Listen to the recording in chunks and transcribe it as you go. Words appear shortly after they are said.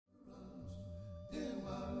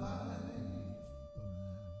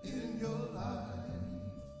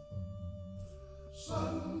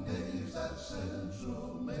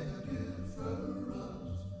make a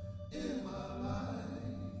difference in my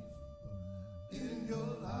life, in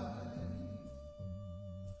your life.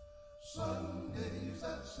 Sundays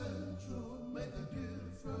at Central make a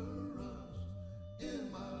difference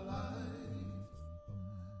in my life,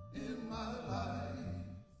 in my life.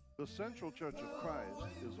 The Central Church of Christ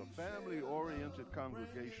is a family-oriented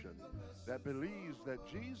congregation that believes that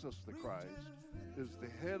Jesus the Christ is the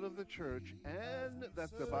head of the church and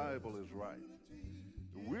that the Bible is right.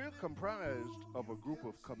 We're comprised of a group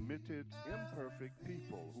of committed, imperfect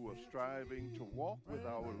people who are striving to walk with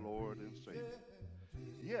our Lord and Savior.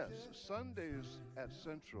 Yes, Sundays at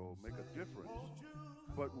Central make a difference,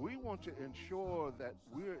 but we want to ensure that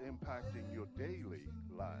we're impacting your daily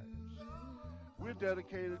lives. We're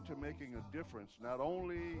dedicated to making a difference not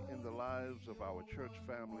only in the lives of our church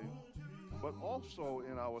family, but also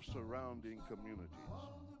in our surrounding communities.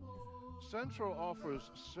 Central offers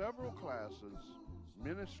several classes,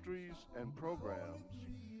 ministries, and programs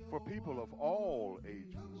for people of all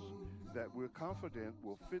ages that we're confident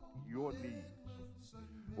will fit your needs.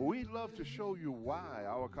 We'd love to show you why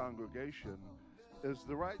our congregation is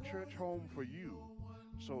the right church home for you.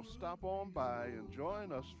 So stop on by and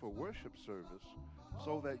join us for worship service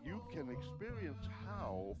so that you can experience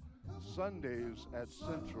how Sundays at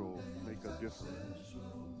Central make a difference.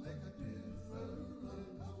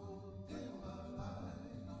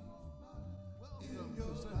 Welcome to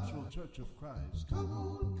Central Church of Christ,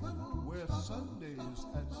 where Sundays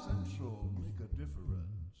at Central make a difference.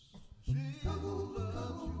 Jesus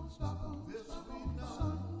loves you, this we know.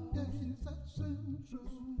 Sundays at Central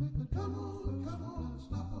make a difference.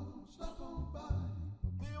 Stop on by.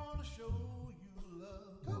 We want to show you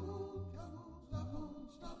love. Come on,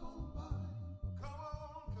 stop on by. Come on.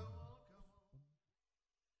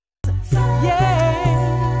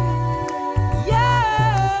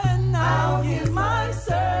 Yeah, now hear my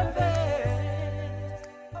service.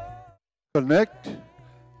 Connect,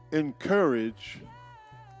 encourage,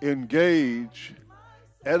 engage,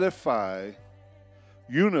 edify,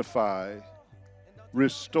 unify,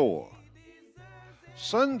 restore.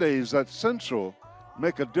 Sundays at Central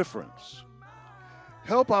make a difference.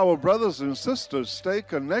 Help our brothers and sisters stay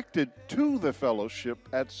connected to the fellowship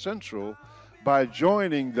at Central by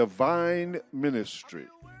joining the Vine Ministry.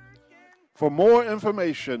 For more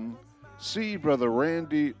information, see Brother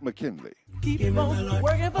Randy McKinley. Keep on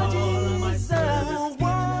working for Jesus.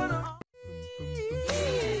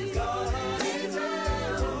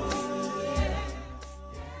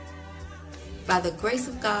 By the grace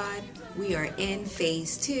of God, we are in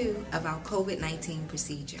phase 2 of our COVID-19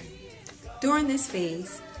 procedure. During this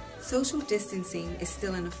phase, social distancing is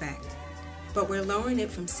still in effect, but we're lowering it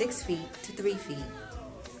from 6 feet to 3 feet.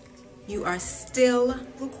 You are still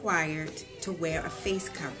required to wear a face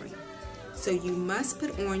covering, so you must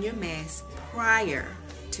put on your mask prior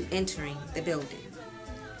to entering the building.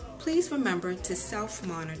 Please remember to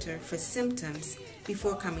self-monitor for symptoms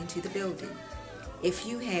before coming to the building. If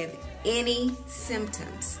you have any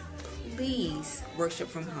symptoms, please worship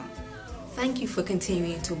from home. Thank you for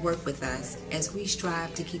continuing to work with us as we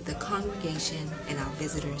strive to keep the congregation and our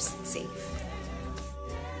visitors safe.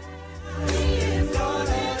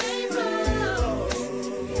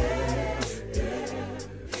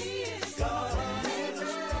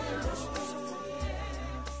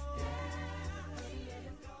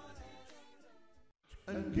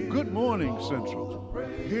 Good morning, Central.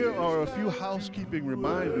 Here are a few housekeeping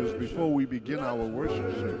reminders before we begin our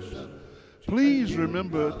worship service. Please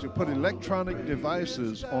remember to put electronic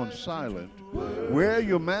devices on silent, wear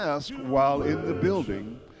your mask while in the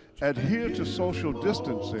building, adhere to social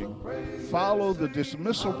distancing, follow the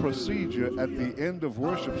dismissal procedure at the end of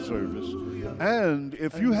worship service, and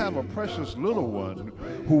if you have a precious little one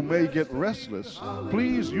who may get restless,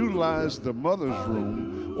 please utilize the mother's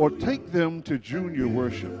room or take them to junior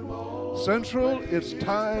worship. Central, it's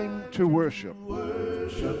time to worship.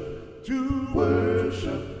 Worship, to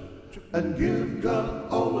worship, and give God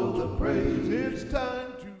all of the praise. It's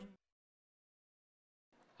time to...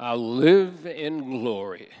 I'll live in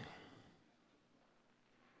glory.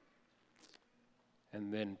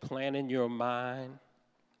 And then plan in your mind,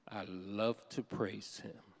 I love to praise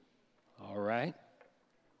him. All right?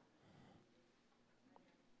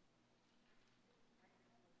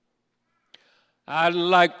 I'd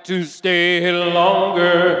like to stay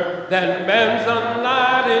longer than man's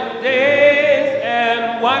unlighted days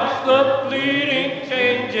and watch the fleeting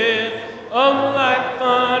changes of life's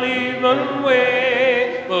uneven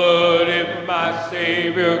way. But if my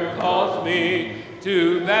Savior calls me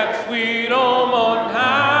to that sweet home on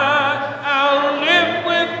high, I'll live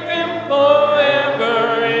with him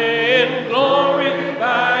forever in glory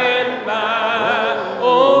by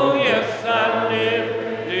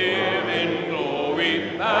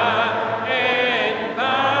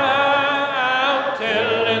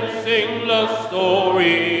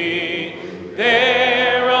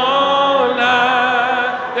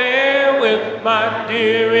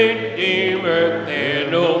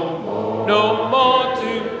no more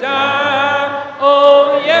to die.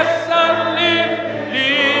 Oh, yes, I live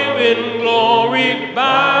in glory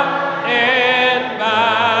by and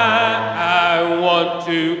by. I want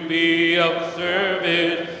to be of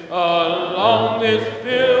service along this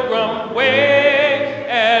pilgrim way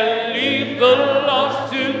and lead the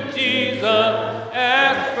lost to Jesus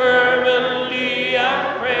as fervently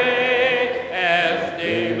I pray. As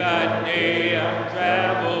day by day I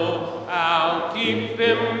travel, I'll keep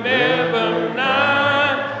him ever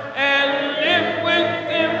nigh and live with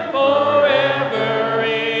him forever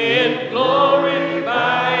in glory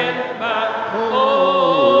by and by.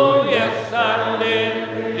 Oh, yes, I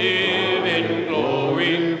live in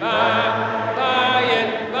glory by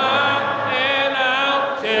and by, and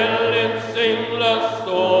I'll tell and sing the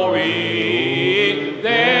story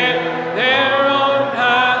there on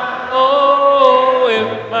high. Oh,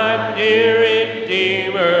 if my dear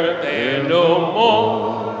Redeemer, there's no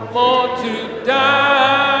more to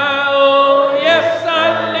die. Oh, yes, I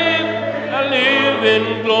live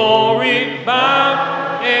in glory by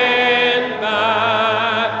and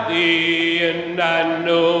by. The end I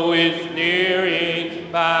know is nearing.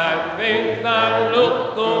 By faith I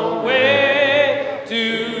look away to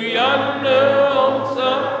yonder old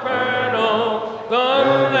supernal, the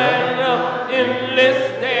land of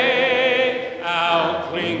endless day. I'll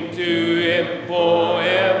cling to him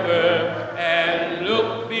forever and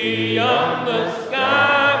look beyond the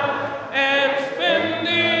sky and spend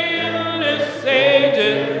the endless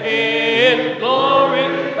ages in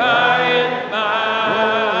glory by and by.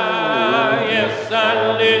 Yes,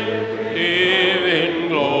 I live in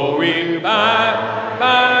glory by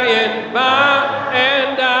and by,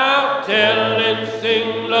 and I'll tell and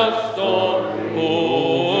sing the story.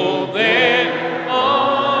 Oh, there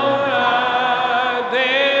are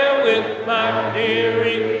there with my dear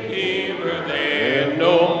Redeemer, there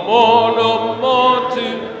no more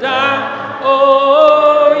to die.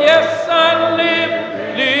 Oh, yes, I live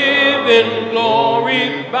in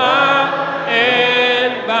glory by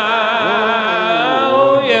and by.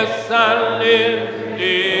 Oh, yes, I live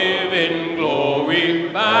in glory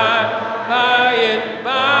by and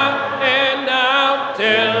by, and I'll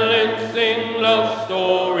tell and sing the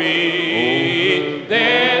story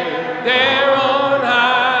there on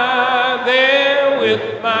high, there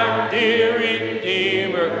with my dear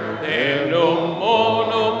Redeemer, there no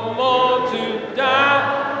more to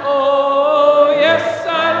die. Oh, yes,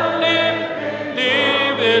 I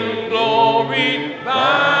live in glory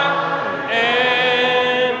by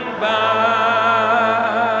and by.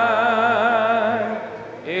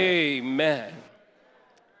 Amen.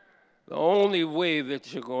 The only way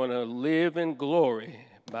that you're going to live in glory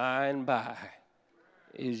by and by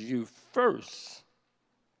is you first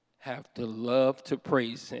have to love to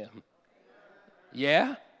praise him.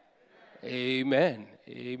 Yeah? Amen.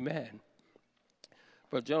 Amen.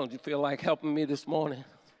 Brother Jones, you feel like helping me this morning?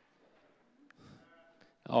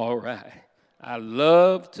 All right. I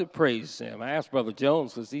love to praise him. I asked Brother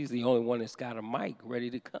Jones because he's the only one that's got a mic ready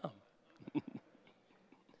to come.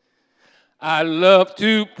 I love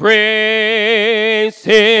to praise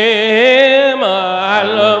him. I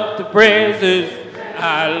love to praise his.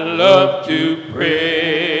 I love to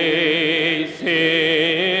praise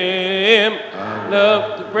him. I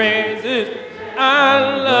love to praise his. I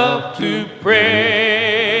love to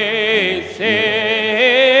praise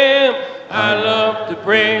him. I love to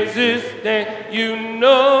praise his name. You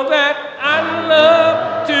know that I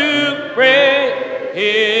love to praise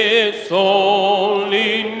his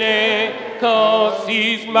holy name. 'Cause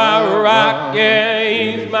he's my rock, yeah,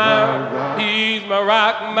 he's my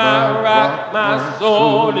rock, my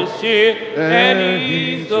soul is shield, and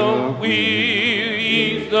he's the wheel,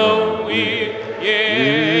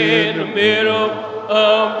 yeah, in the middle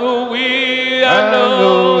of the wheel. I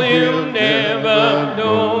know he'll never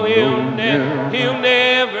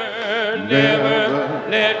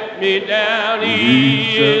let me down.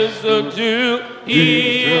 He is a Jew,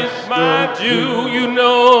 he is my Jew. You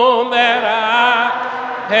know that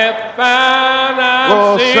I have found.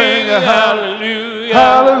 I'm singing hallelujah,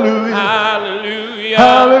 hallelujah, hallelujah,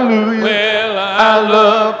 hallelujah. Well, I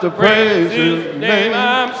love to praise his name.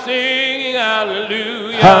 I'm singing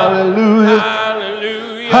hallelujah, hallelujah,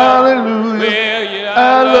 hallelujah, hallelujah. Well, yeah,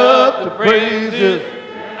 I love to praise his.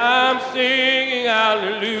 I'm singing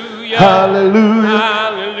hallelujah, hallelujah,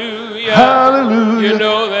 hallelujah, hallelujah. You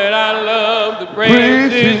know that I love to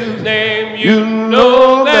praise his name. You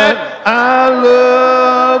know that I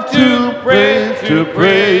love to praise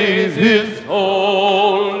his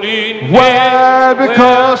holy name. Why?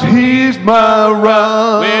 Because he's my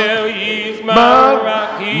rock. Well, he's my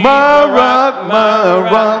rock. my rock,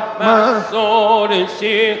 my sword and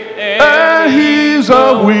shield, and he's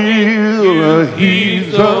a wheel,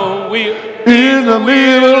 he's a wheel in the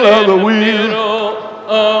middle of the wheel.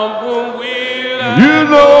 You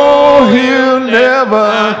know he'll never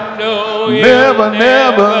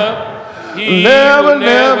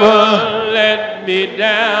let me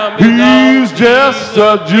down. He's just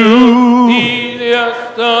a Jew. He's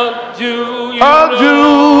just a Jew. A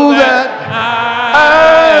Jew that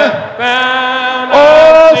I found.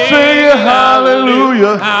 Oh, sing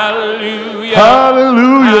hallelujah. Hallelujah.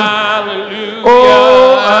 Hallelujah. Hallelujah.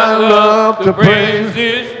 Oh, I love to praise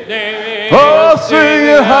His name. Oh,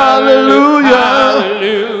 sing hallelujah.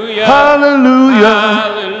 Hallelujah. Hallelujah.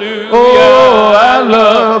 Hallelujah. Oh, I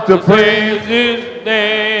love to praise His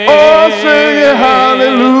name. Oh, sing it,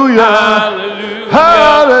 hallelujah.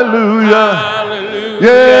 Hallelujah. Hallelujah.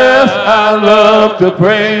 Yes, I love to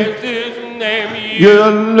praise His name.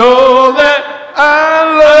 You know that I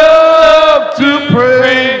love to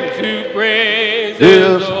praise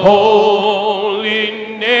His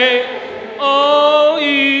holy name. Oh,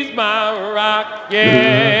 he's my rock,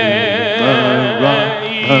 yeah.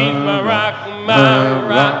 He's my rock,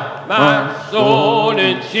 my sword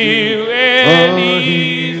and shield, and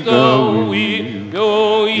he's the wheel.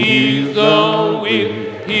 Oh, he's the wheel.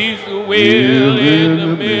 He's the wheel in the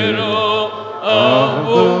middle of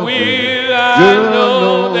the wheel. I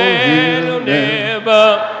know that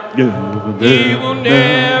he will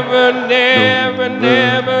never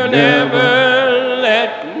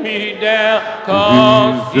let me down,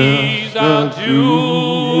 'cause he's our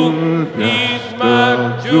Jew. He's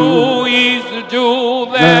my Jew. He's the Jew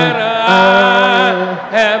that I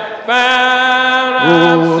have found.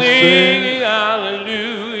 I'm singing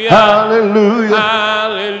hallelujah. Hallelujah.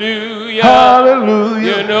 Hallelujah.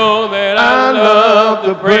 Hallelujah. You know that I love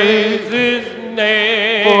to praise His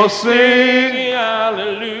name. Oh, sing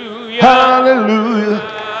hallelujah. Hallelujah.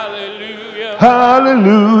 Hallelujah.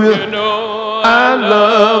 Hallelujah. You know I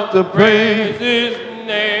love to praise His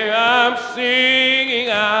name. I'm singing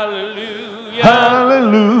hallelujah.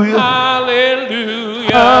 Hallelujah.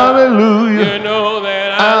 Hallelujah. Hallelujah. You know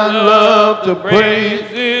that I love to praise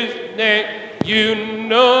His name. You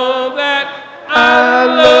know that I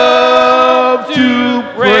love to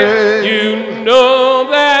praise. You know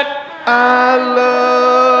that I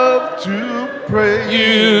love to praise.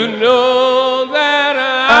 you know that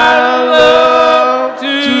I love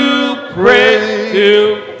to praise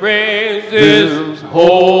praise His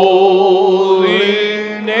holy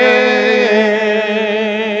name.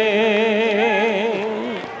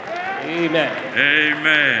 Amen.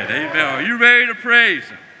 Amen. Amen. Are you ready to praise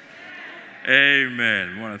Him?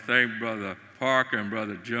 Amen. I want to thank Brother Parker and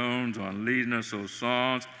Brother Jones on leading us those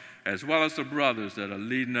songs, as well as the brothers that are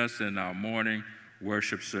leading us in our morning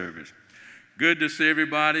worship service. Good to see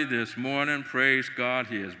everybody this morning. Praise God.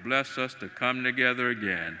 He has blessed us to come together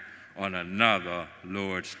again on another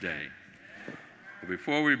Lord's Day.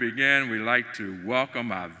 Before we begin, we'd like to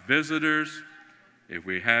welcome our visitors. If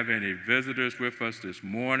we have any visitors with us this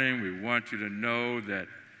morning, we want you to know that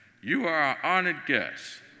you are our honored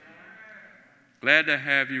guests. Glad to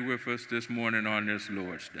have you with us this morning on this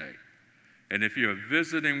Lord's Day. And if you're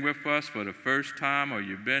visiting with us for the first time or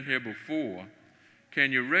you've been here before,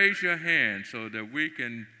 can you raise your hand so that we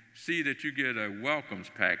can see that you get a welcomes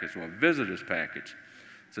package or a visitor's package,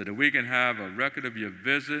 so that we can have a record of your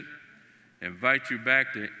visit, invite you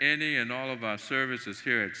back to any and all of our services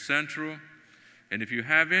here at Central. And if you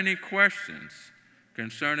have any questions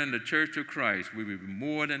concerning the Church of Christ, we would be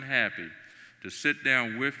more than happy to sit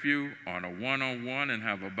down with you on a one-on-one and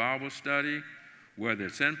have a Bible study, whether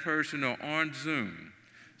it's in person or on Zoom,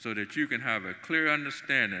 so that you can have a clear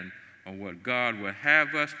understanding on what God will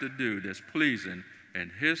have us to do that's pleasing in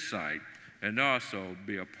His sight, and also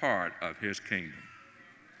be a part of His kingdom.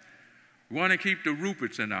 We want to keep the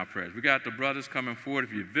Ruperts in our prayers. We got the brothers coming forward.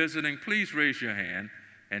 If you're visiting, please raise your hand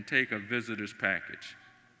and take a visitor's package.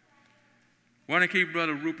 We want to keep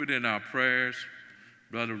Brother Rupert in our prayers.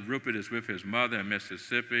 Brother Rupert is with his mother in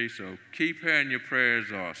Mississippi, so keep her in your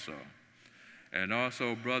prayers also. And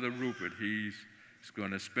also, Brother Rupert, he's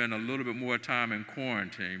going to spend a little bit more time in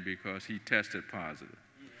quarantine because he tested positive.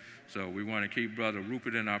 So we want to keep Brother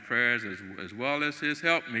Rupert in our prayers, as well as his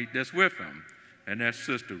helpmeet that's with him, and that's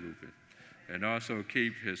Sister Rupert. And also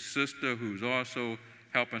keep his sister, who's also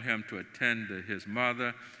helping him to attend to his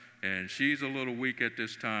mother, and she's a little weak at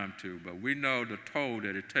this time too, but we know the toll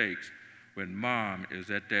that it takes when mom is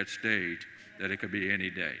at that stage, that it could be any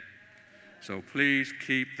day. So please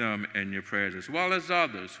keep them in your prayers, as well as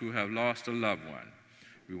others who have lost a loved one.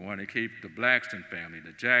 We want to keep the Blackston family,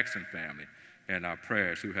 the Jackson family, in our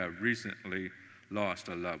prayers who have recently lost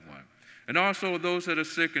a loved one. And also those that are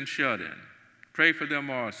sick and shut in. Pray for them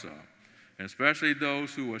also, and especially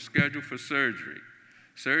those who are scheduled for surgery.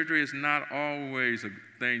 Surgery is not always a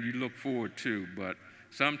thing you look forward to, but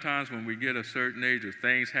sometimes when we get a certain age or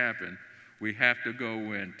things happen, we have to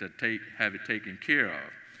go in to have it taken care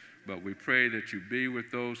of. But we pray that you be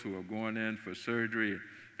with those who are going in for surgery,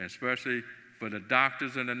 and especially for the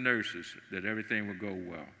doctors and the nurses, that everything will go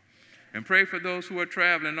well. And pray for those who are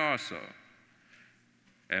traveling also.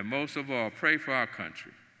 And most of all, pray for our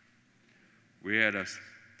country. We're at a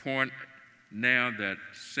point now that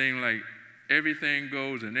seems like everything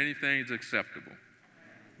goes and anything's acceptable.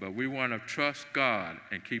 But we want to trust God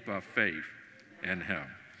and keep our faith in Him.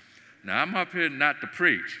 Now, I'm up here not to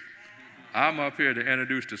preach. I'm up here to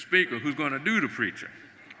introduce the speaker who's going to do the preaching.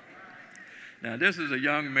 Now, this is a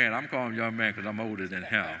young man. I'm calling him young man because I'm older than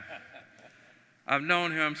him. I've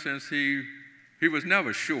known him since he was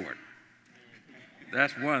never short.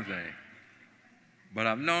 That's one thing. But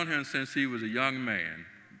I've known him since he was a young man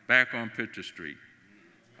back on Pitcher Street.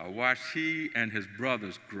 I watched he and his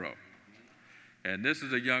brothers grow. And this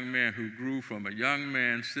is a young man who grew from a young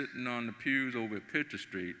man sitting on the pews over at Pitcher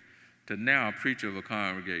Street to now a preacher of a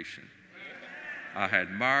congregation. I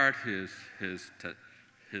admired his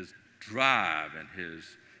drive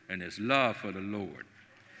and his love for the Lord.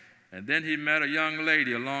 And then he met a young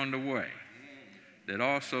lady along the way that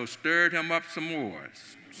also stirred him up some more,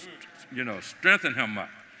 strengthened him up.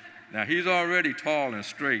 Now, he's already tall and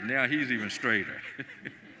straight. Now he's even straighter.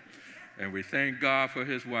 And we thank God for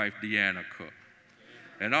his wife, Deanna Cook.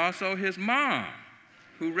 And also his mom,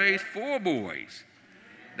 who raised 4 boys.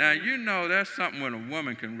 Now, that's something when a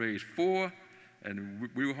woman can raise 4, and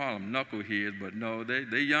we will call them knuckleheads, but no,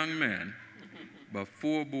 they're young men, but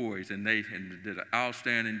 4 boys, and they did an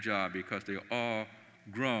outstanding job because they're all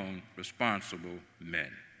grown, responsible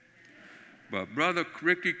men. But Brother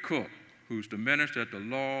Ricky Cook, who's the minister at the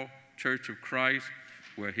Laurel Church of Christ,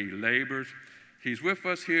 where he labors, he's with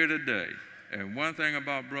us here today. And one thing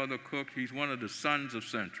about Brother Cook, he's one of the sons of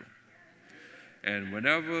Central. And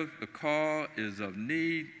whenever the call is of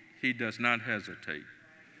need, he does not hesitate.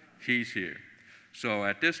 He's here. So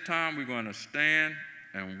at this time, we're going to stand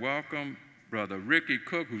and welcome Brother Ricky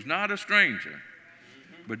Cook, who's not a stranger,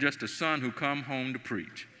 but just a son who come home to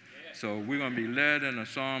preach. So we're going to be led in a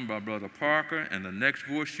song by Brother Parker, and the next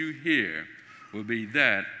voice you hear will be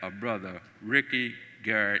that of Brother Ricky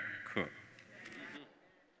Garrick Cook.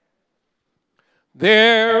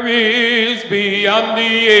 There is beyond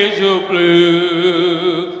the age of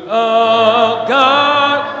blue a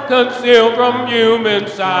God concealed from human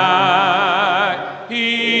sight.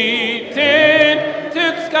 He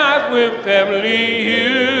tinted skies with heavenly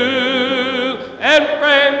hue and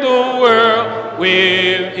framed the world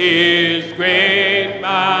with his great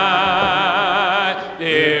might.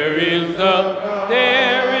 There is a God.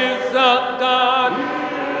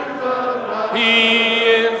 He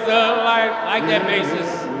is the light, like that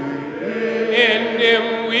basis. In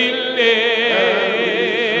him we live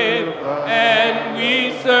and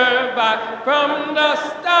we survive from the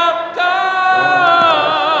stuff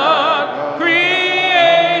God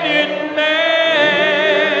created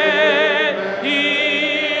man.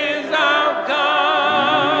 He is our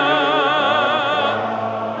God,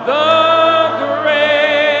 the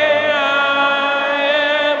great I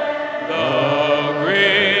am, the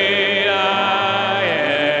great I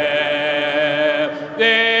am.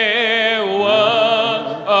 There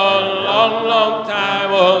was a long, long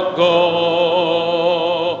time ago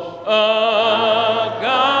a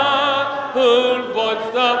God whose voice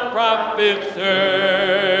the prophets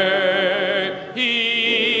heard.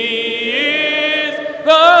 He is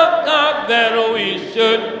the God that we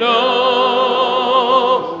should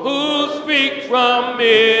know, who speaks from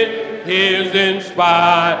his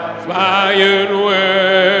inspired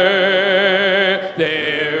word.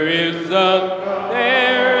 There is a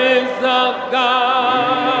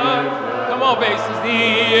God. Come on, basses.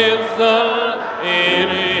 He is in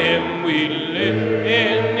him we live,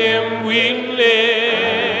 in him we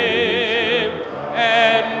live,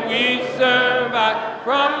 and we survive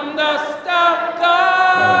from the stuff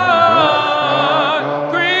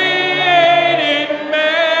God created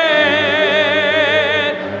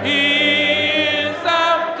man. He is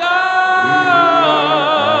our God,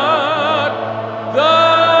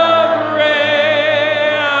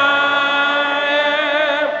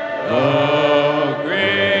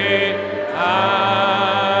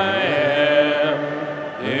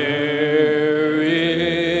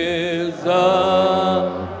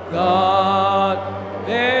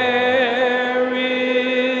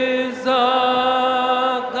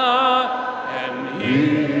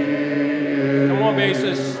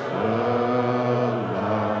 faces.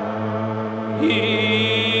 He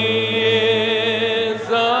is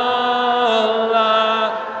alive.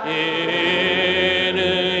 In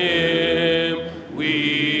him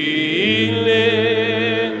we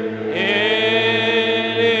live.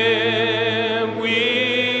 In him we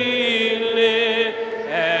live.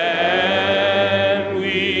 And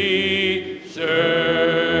we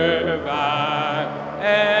survive.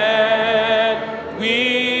 And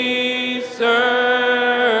we survive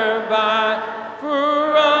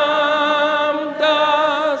from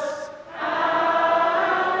dust.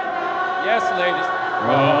 Yes, ladies.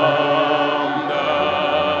 From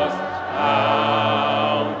dust,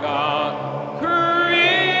 our God created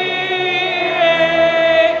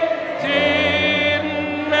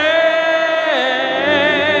man,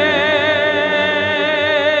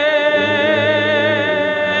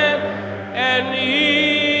 and he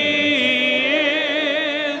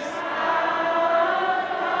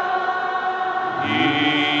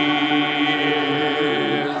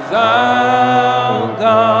is our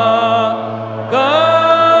God,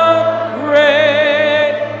 God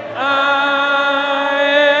great I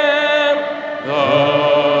am, the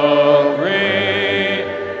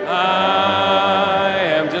great I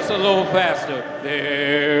am. Just a little faster.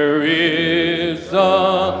 There is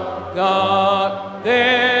a God,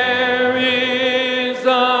 there is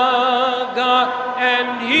a God,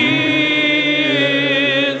 and he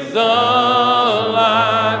is alive.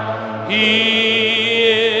 He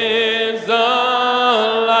is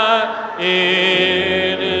alive.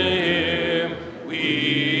 In him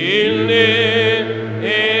we live.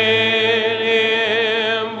 In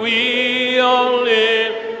him we all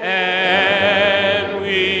live. And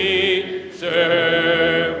we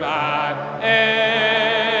survive.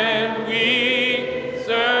 And we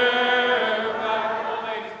survive. Come on,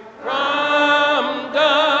 ladies. From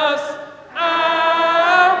dust,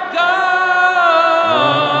 our God,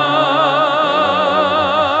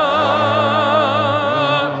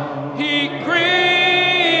 he created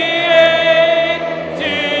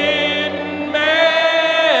man,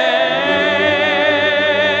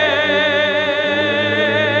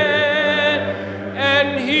 and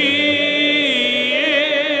he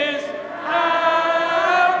is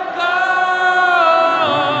our God,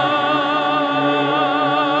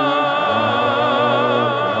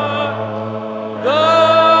 the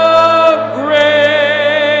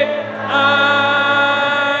great I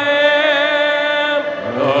am,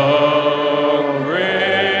 the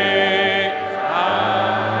great I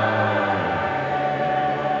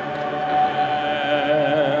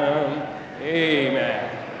am. Amen.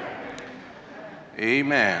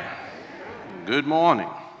 Amen. Good morning.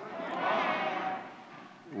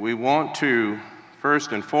 We want to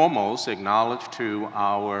first and foremost acknowledge to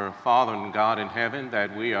our Father and God in heaven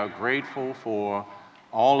that we are grateful for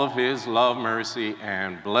all of his love, mercy,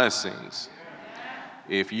 and blessings.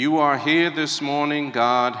 If you are here this morning,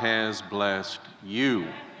 God has blessed you.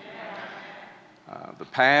 The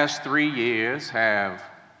past 3 years have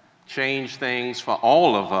changed things for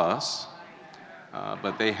all of us,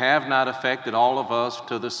 but they have not affected all of us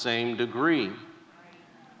to the same degree.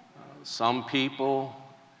 Some people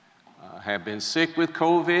have been sick with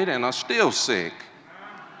COVID and are still sick.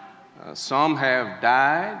 Some have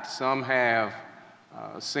died. Some have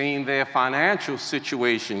seen their financial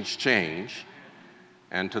situations change.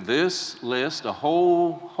 And to this list, a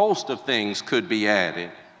whole host of things could be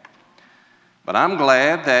added. But I'm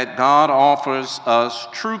glad that God offers us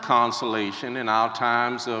true consolation in our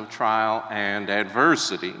times of trial and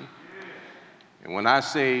adversity. And when I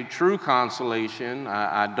say true consolation,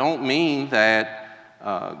 I don't mean that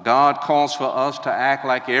God calls for us to act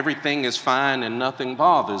like everything is fine and nothing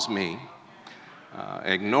bothers me.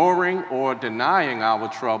 Ignoring or denying our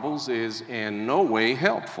troubles is in no way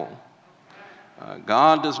helpful.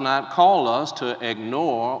 God does not call us to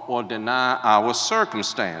ignore or deny our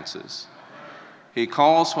circumstances. He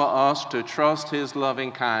calls for us to trust his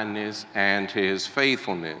loving kindness and his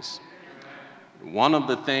faithfulness. One of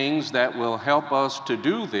the things that will help us to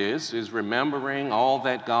do this is remembering all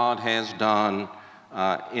that God has done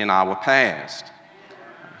in our past.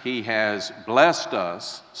 He has blessed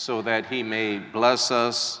us so that he may bless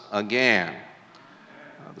us again.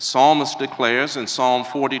 The psalmist declares in Psalm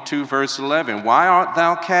 42, verse 11, "Why art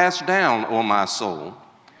thou cast down, O my soul?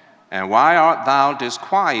 And why art thou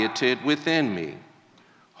disquieted within me?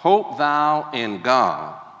 Hope thou in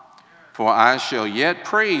God, for I shall yet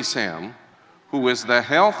praise him, who is the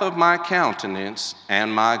health of my countenance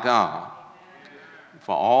and my God."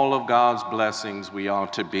 For all of God's blessings, we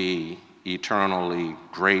ought to be eternally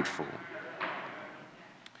grateful.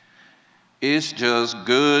 It's just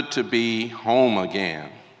good to be home again.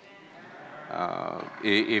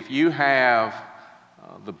 If you have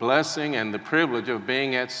the blessing and the privilege of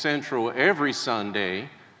being at Central every Sunday,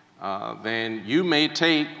 then you may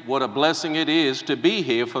take what a blessing it is to be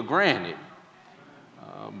here for granted.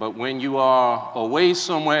 But when you are away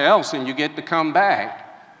somewhere else and you get to come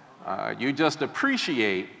back, you just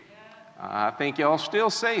appreciate. I think y'all still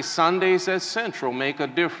say Sundays at Central make a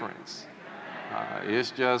difference.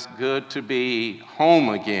 It's just good to be home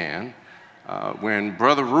again. When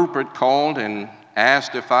Brother Rupert called and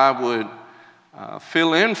asked if I would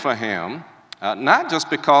fill in for him, not just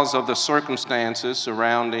because of the circumstances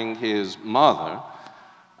surrounding his mother,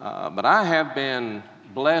 but I have been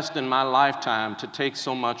blessed in my lifetime to take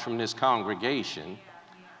so much from this congregation.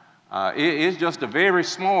 It's just a very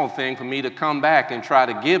small thing for me to come back and try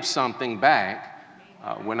to give something back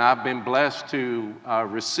when I've been blessed to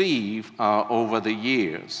receive over the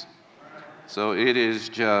years. So it is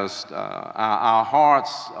just our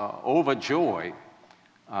hearts overjoyed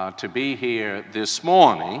to be here this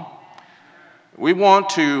morning. We want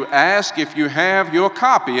to ask if you have your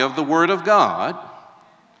copy of the Word of God.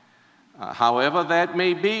 However that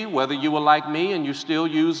may be, whether you were like me and you're still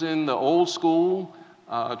using the old school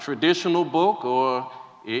traditional book, or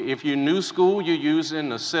if you're new school, you're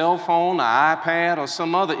using a cell phone, an iPad, or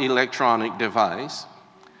some other electronic device,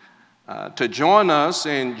 to join us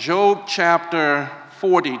in Job chapter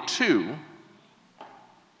 42.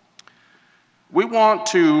 We want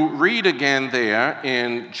to read again there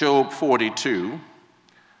in Job 42,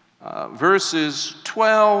 verses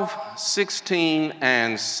 12, 16,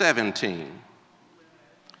 and 17.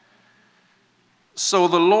 So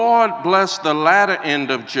the Lord blessed the latter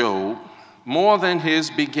end of Job more than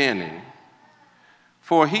his beginning,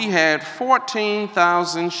 for he had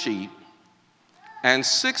 14,000 sheep and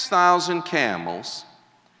 6,000 camels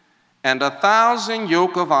and 1,000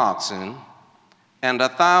 yoke of oxen and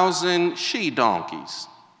 1,000 she-donkeys.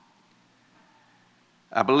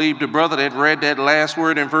 I believe the brother that read that last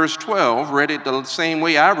word in verse 12 read it the same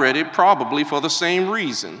way I read it, probably for the same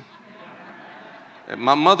reason.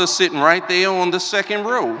 My mother's sitting right there on the second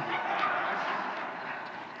row.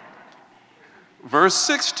 Verse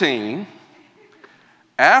 16,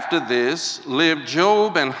 after this lived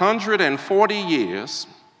Job 140 years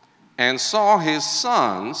and saw his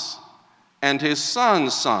sons and his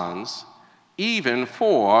sons' sons, even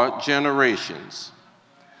 4 generations.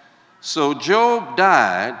 So Job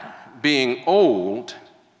died being old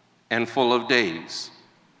and full of days.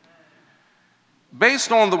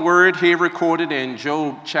 Based on the word here recorded in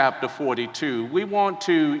Job chapter 42, we want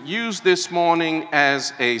to use this morning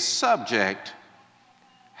as a subject,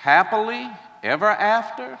 happily ever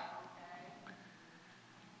after.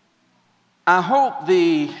 I hope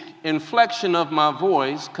the inflection of my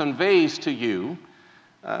voice conveys to you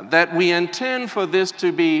that we intend for this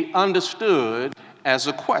to be understood as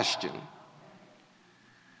a question.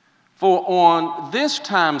 For on this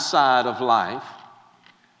time side of life,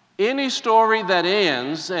 any story that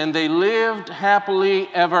ends and they lived happily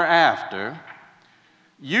ever after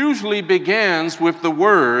usually begins with the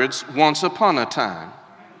words, once upon a time.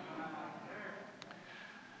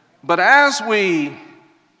 But as we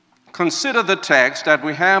consider the text that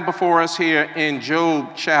we have before us here in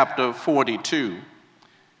Job chapter 42,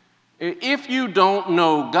 if you don't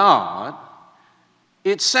know God,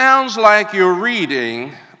 it sounds like you're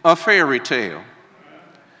reading a fairy tale.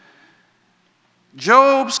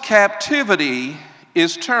 Job's captivity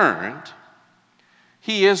is turned.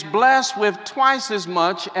 He is blessed with twice as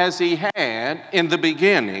much as he had in the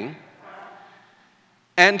beginning,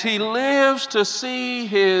 and he lives to see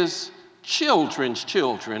his children's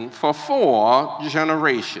children for 4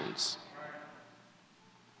 generations.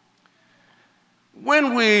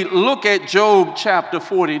 When we look at Job chapter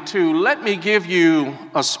 42, let me give you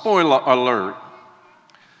a spoiler alert.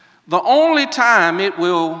 The only time it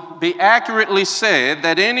will be accurately said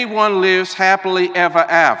that anyone lives happily ever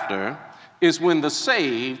after is when the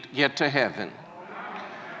saved get to heaven.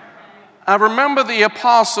 I remember the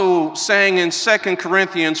apostle saying in 2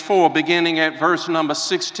 Corinthians 4, beginning at verse number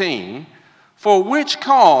 16, "For which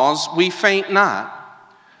cause we faint not,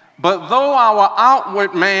 but though our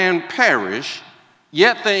outward man perish,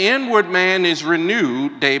 yet the inward man is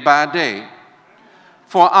renewed day by day.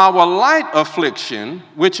 For our light affliction,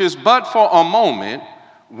 which is but for a moment,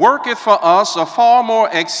 worketh for us a far more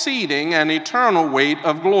exceeding and eternal weight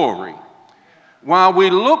of glory. While we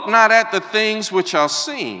look not at the things which are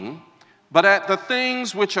seen, but at the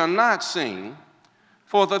things which are not seen.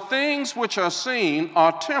 For the things which are seen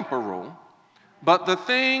are temporal, but the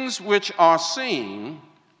things which are seen,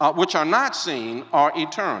 which are not seen, are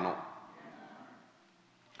eternal."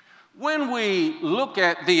 When we look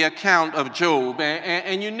at the account of Job,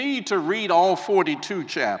 and you need to read all 42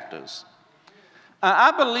 chapters, I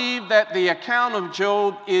believe that the account of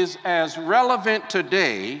Job is as relevant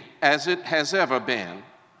today as it has ever been.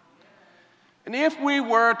 And if we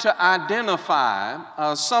were to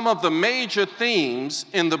identify some of the major themes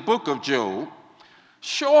in the book of Job,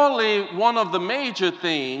 surely one of the major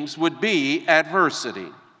themes would be adversity.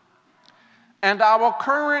 And our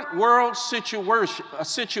current world situation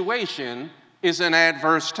is an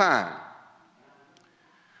adverse time.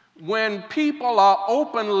 When people are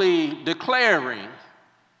openly declaring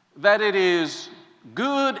that it is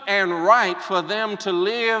good and right for them to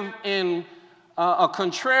live in a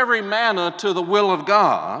contrary manner to the will of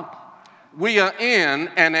God, we are in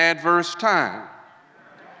an adverse time.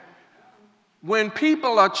 When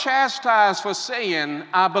people are chastised for saying,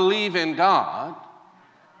 I believe in God,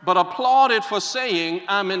 but applauded for saying,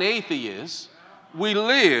 I'm an atheist, we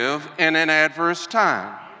live in an adverse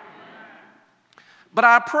time. But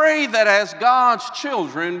I pray that as God's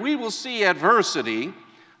children, we will see adversity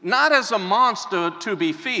not as a monster to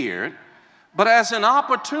be feared, but as an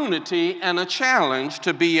opportunity and a challenge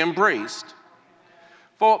to be embraced.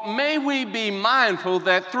 For may we be mindful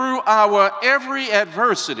that through our every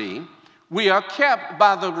adversity, we are kept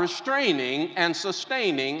by the restraining and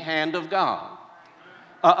sustaining hand of God.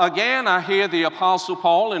 Again, I hear the Apostle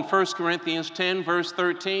Paul in 1 Corinthians 10, verse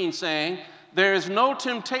 13 saying, there is no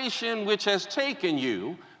temptation which has taken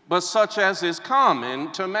you, but such as is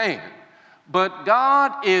common to man. But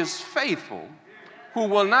God is faithful, who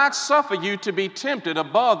will not suffer you to be tempted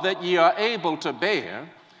above that ye are able to bear,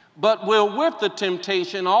 but will with the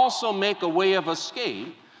temptation also make a way of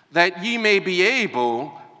escape, that ye may be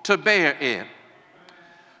able to bear it.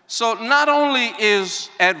 So not only is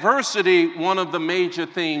adversity one of the major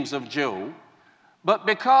themes of Job, but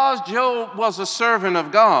because Job was a servant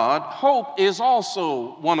of God, hope is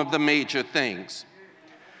also one of the major things.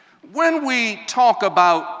 When we talk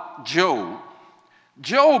about Job,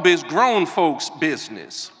 Job is grown folks'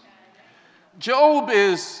 business. Job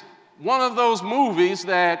is one of those movies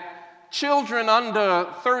that children under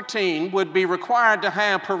 13 would be required to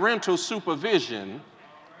have parental supervision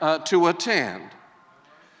to attend.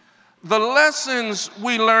 The lessons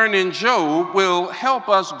we learn in Job will help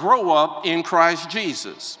us grow up in Christ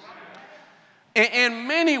Jesus. In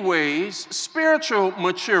many ways, spiritual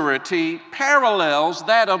maturity parallels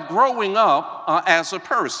that of growing up as a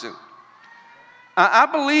person. I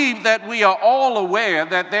believe that we are all aware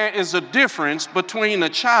that there is a difference between a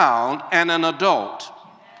child and an adult.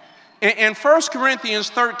 In 1 Corinthians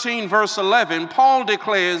 13, verse 11, Paul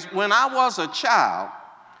declares, when I was a child,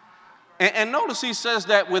 and notice he says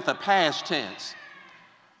that with a past tense.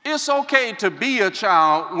 It's okay to be a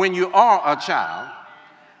child when you are a child,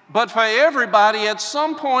 but for everybody at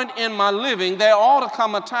some point in my living, there ought to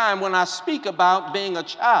come a time when I speak about being a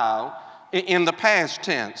child in the past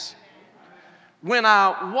tense. When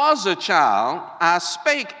I was a child, I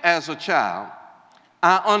spake as a child.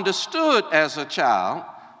 I understood as a child.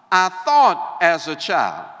 I thought as a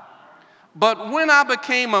child. But when I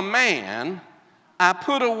became a man, I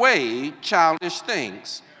put away childish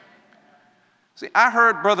things. See, I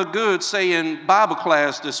heard Brother Good say in Bible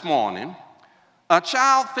class this morning, a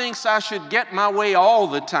child thinks I should get my way all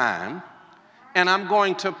the time, and I'm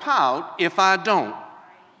going to pout if I don't.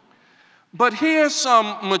 But here's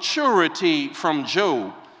some maturity from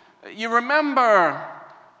Job. You remember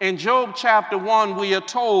in Job chapter 1, we are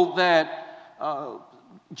told that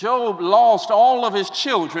Job lost all of his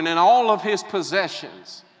children and all of his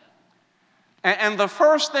possessions. And the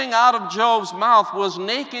first thing out of Job's mouth was,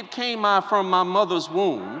 naked came I from my mother's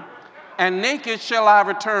womb, and naked shall I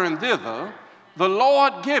return thither. The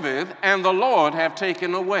Lord giveth, and the Lord have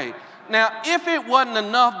taken away. Now, if it wasn't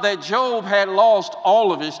enough that Job had lost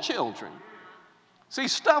all of his children, see,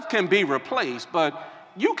 stuff can be replaced, but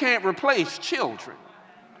you can't replace children.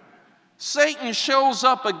 Satan shows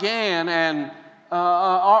up again and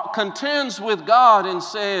contends with God and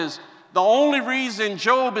says, the only reason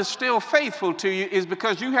Job is still faithful to you is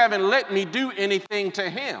because you haven't let me do anything to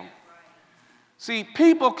him. See,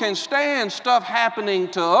 people can stand stuff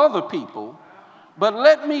happening to other people, but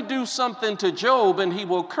let me do something to Job and he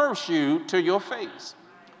will curse you to your face.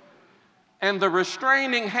 And the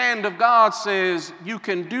restraining hand of God says, you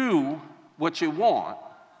can do what you want,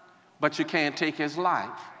 but you can't take his life.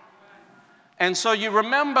 And so you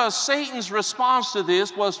remember Satan's response to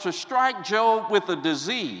this was to strike Job with a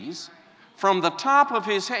disease from the top of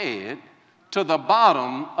his head to the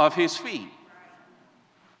bottom of his feet.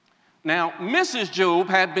 Now, Mrs. Job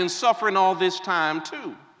had been suffering all this time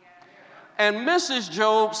too. And Mrs.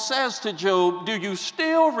 Job says to Job, do you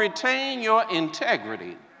still retain your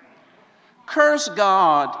integrity? Curse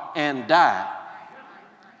God and die.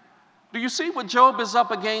 Do you see what Job is up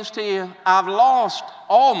against here? I've lost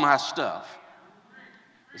all my stuff.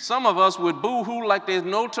 Some of us would boo-hoo like there's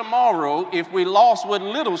no tomorrow if we lost what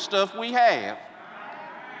little stuff we have.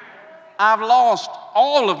 I've lost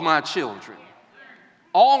all of my children,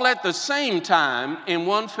 all at the same time in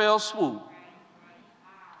one fell swoop.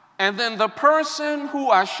 And then the person who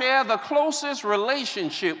I share the closest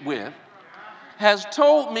relationship with has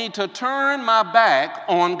told me to turn my back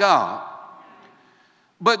on God.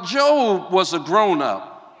 But Job was a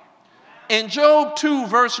grown-up. In Job 2,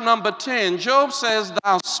 verse number 10, Job says,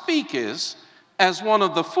 thou speakest as one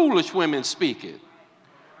of the foolish women speaketh.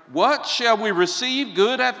 What, shall we receive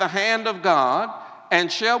good at the hand of God,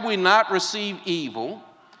 and shall we not receive evil?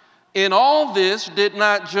 In all this did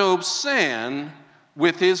not Job sin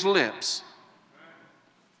with his lips.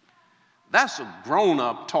 That's a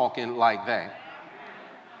grown-up talking like that.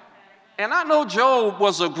 And I know Job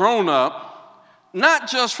was a grown-up, not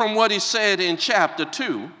just from what he said in chapter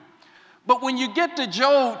 2, but when you get to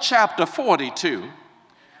Job chapter 42,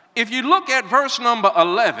 if you look at verse number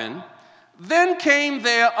 11, then came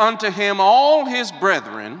there unto him all his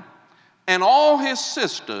brethren, and all his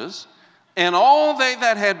sisters, and all they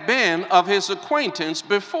that had been of his acquaintance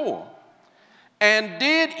before, and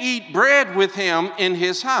did eat bread with him in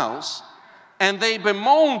his house, and they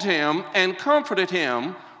bemoaned him and comforted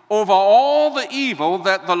him over all the evil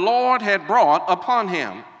that the Lord had brought upon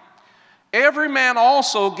him. Every man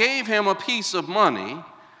also gave him a piece of money,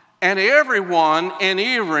 and every one an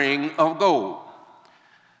earring of gold.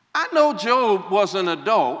 I know Job was an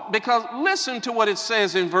adult because listen to what it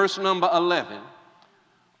says in verse number 11.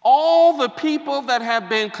 All the people that have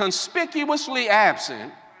been conspicuously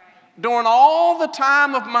absent during all the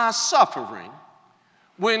time of my suffering,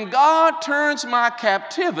 when God turns my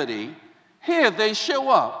captivity, here they show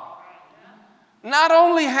up. Not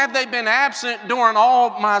only have they been absent during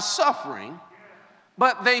all my suffering,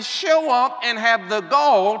 but they show up and have the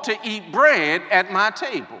gall to eat bread at my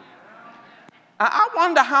table. I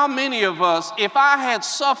wonder how many of us, if I had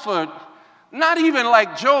suffered, not even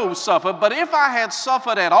like Job suffered, but if I had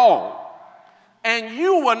suffered at all, and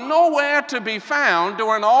you were nowhere to be found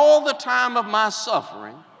during all the time of my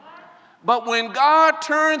suffering, but when God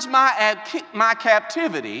turns my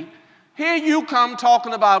captivity, here you come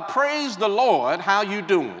talking about, praise the Lord, how you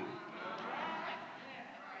doing?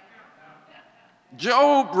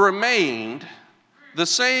 Job remained the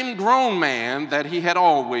same grown man that he had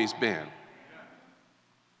always been.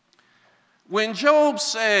 When Job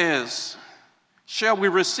says, shall we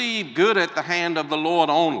receive good at the hand of the Lord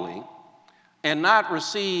only, and not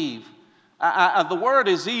receive, the word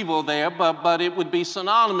is evil there, but it would be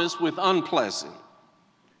synonymous with unpleasant.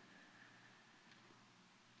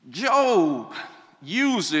 Job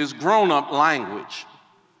uses grown-up language.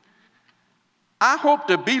 I hope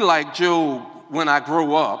to be like Job when I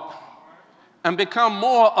grow up and become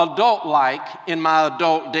more adult-like in my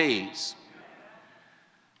adult days.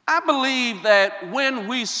 I believe that when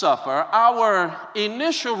we suffer, our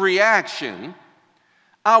initial reaction,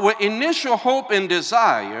 our initial hope and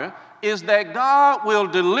desire is that God will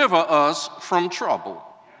deliver us from trouble.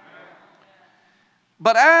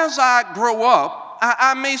 But as I grow up,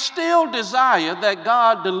 I may still desire that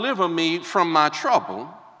God deliver me from my trouble,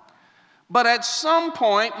 but at some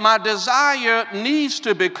point my desire needs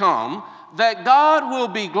to become that God will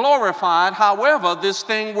be glorified however this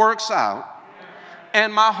thing works out.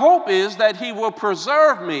 And my hope is that he will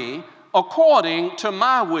preserve me according to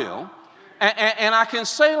my will. And I can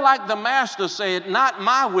say like the master said, not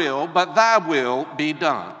my will, but thy will be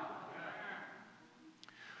done.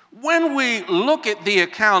 When we look at the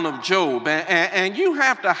account of Job, and you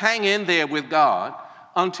have to hang in there with God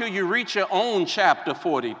until you reach your own chapter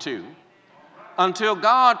 42, until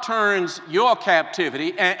God turns your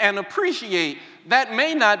captivity, and appreciate that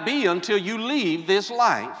may not be until you leave this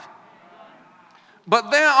life.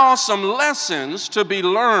 But there are some lessons to be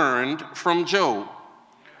learned from Job.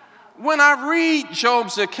 When I read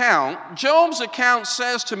Job's account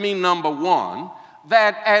says to me, number one,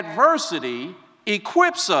 that adversity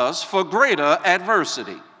equips us for greater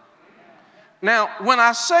adversity. Now, when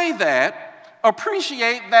I say that,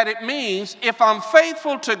 appreciate that it means if I'm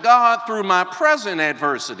faithful to God through my present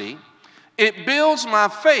adversity, it builds my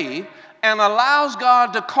faith and allows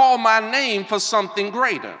God to call my name for something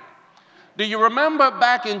greater. Do you remember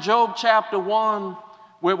back in Job chapter 1,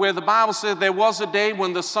 where the Bible says there was a day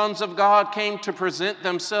when the sons of God came to present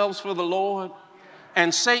themselves for the Lord,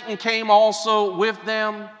 and Satan came also with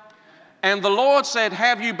them? And the Lord said,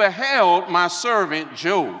 have you beheld my servant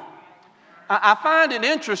Job? I find it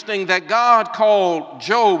interesting that God called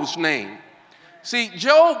Job's name. See,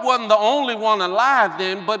 Job wasn't the only one alive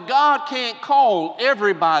then, but God can't call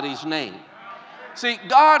everybody's name. See,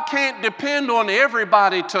 God can't depend on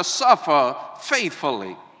everybody to suffer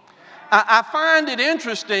faithfully. I find it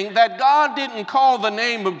interesting that God didn't call the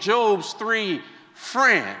name of Job's 3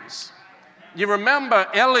 friends. You remember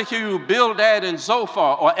Elihu, Bildad, and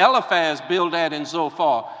Zophar, or Eliphaz, Bildad, and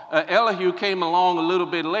Zophar. Elihu came along a little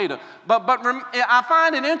bit later. But I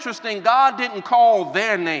find it interesting God didn't call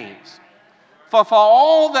their names. For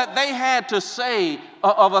all that they had to say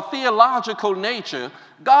of a theological nature,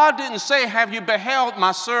 God didn't say, have you beheld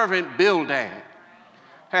my servant Bildad?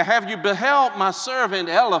 Have you beheld my servant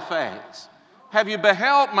Eliphaz? Have you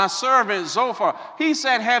beheld my servant Zophar? He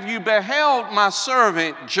said, have you beheld my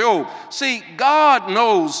servant Job? See, God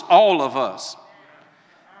knows all of us.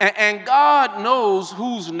 And God knows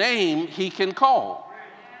whose name he can call.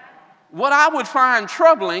 What I would find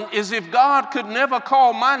troubling is if God could never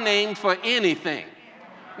call my name for anything.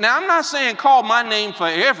 Now, I'm not saying call my name for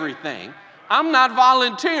everything. I'm not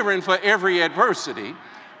volunteering for every adversity.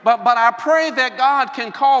 But I pray that God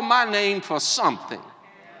can call my name for something.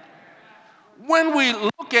 When we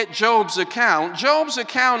look at Job's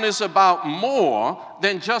account is about more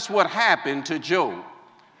than just what happened to Job.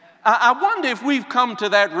 I wonder if we've come to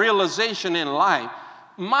that realization in life.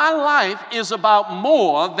 My life is about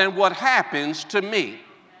more than what happens to me.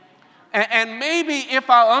 And maybe if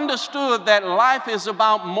I understood that life is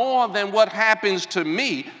about more than what happens to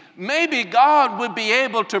me, maybe God would be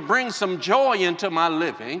able to bring some joy into my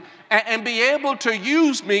living and be able to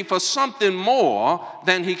use me for something more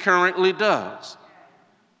than he currently does.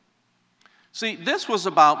 See, this was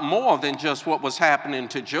about more than just what was happening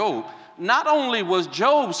to Job. Not only was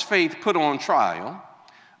Job's faith put on trial,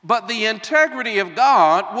 but the integrity of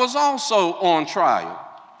God was also on trial.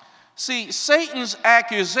 See, Satan's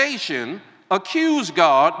accusation accused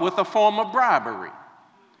God with a form of bribery.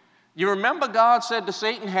 You remember God said to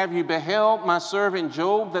Satan, have you beheld my servant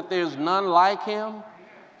Job, that there's none like him?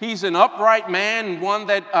 He's an upright man and one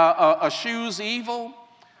that eschews evil.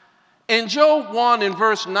 In Job 1 in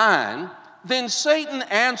verse 9, then Satan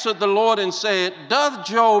answered the Lord and said, doth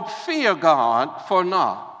Job fear God for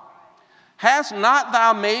naught? Hast not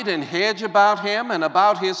thou made an hedge about him and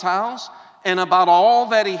about his house and about all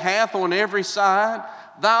that he hath on every side?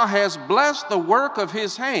 Thou hast blessed the work of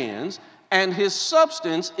his hands, and his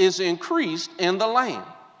substance is increased in the land.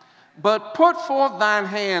 But put forth thine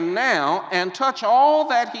hand now, and touch all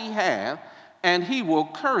that he hath, and he will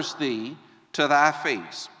curse thee to thy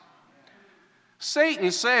face. Satan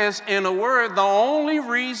says, in a word, the only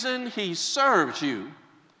reason he serves you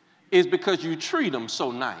is because you treat him so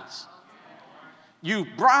nice. You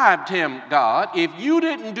bribed him, God. If you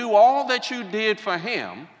didn't do all that you did for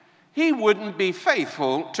him, he wouldn't be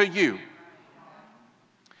faithful to you.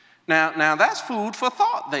 Now that's food for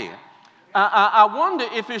thought there. I wonder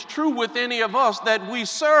if it's true with any of us that we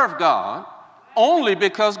serve God only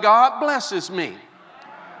because God blesses me.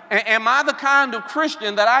 Am I the kind of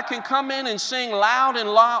Christian that I can come in and sing loud and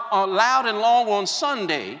long on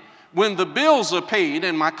Sunday when the bills are paid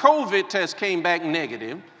and my COVID test came back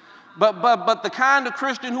negative, but the kind of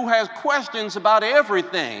Christian who has questions about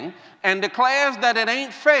everything and declares that it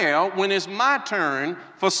ain't fair when it's my turn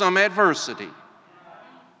for some adversity?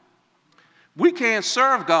 We can't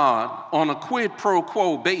serve God on a quid pro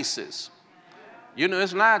quo basis. You know,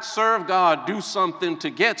 it's not serve God, do something to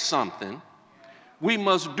get something. We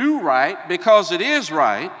must do right because it is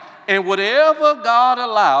right, and whatever God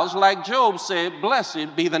allows, like Job said,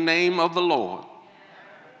 blessed be the name of the Lord.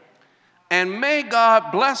 And may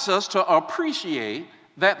God bless us to appreciate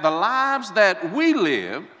that the lives that we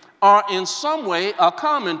live are in some way a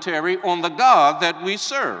commentary on the God that we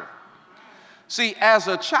serve. See, as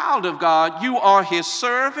a child of God, you are his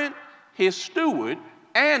servant, his steward,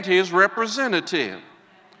 and his representative.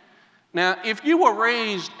 Now, if you were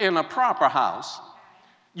raised in a proper house,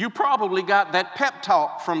 you probably got that pep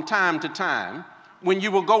talk from time to time when you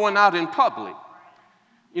were going out in public.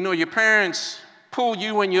 You know, your parents pull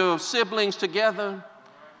you and your siblings together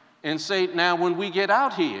and say, now, when we get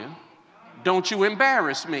out here, don't you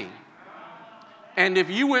embarrass me. And if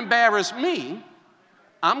you embarrass me,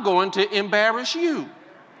 I'm going to embarrass you.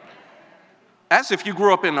 That's if you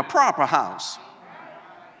grew up in a proper house.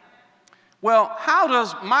 Well, how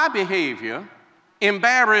does my behavior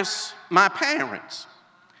embarrass my parents?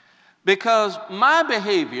 Because my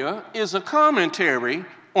behavior is a commentary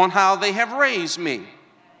on how they have raised me.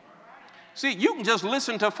 See, you can just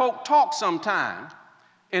listen to folk talk sometime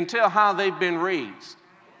and tell how they've been raised.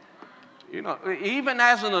 You know, even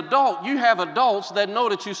as an adult, you have adults that know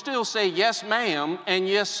that you still say yes, ma'am, and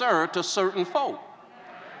yes, sir, to certain folk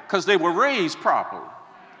because they were raised properly.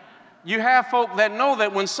 You have folk that know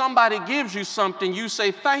that when somebody gives you something, you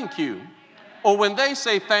say thank you. Or when they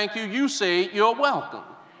say thank you, you say you're welcome.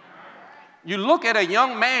 You look at a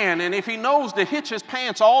young man, and if he knows to hitch his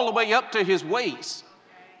pants all the way up to his waist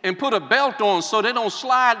and put a belt on so they don't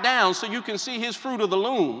slide down so you can see his Fruit of the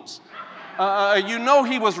Looms, you know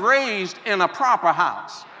he was raised in a proper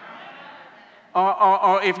house.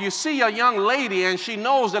 Or if you see a young lady and she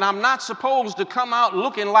knows that I'm not supposed to come out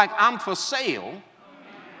looking like I'm for sale,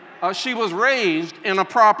 she was raised in a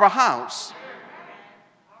proper house.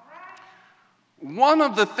 One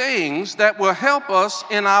of the things that will help us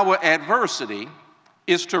in our adversity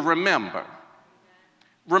is to remember.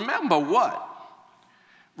 Remember what?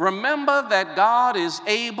 Remember that God is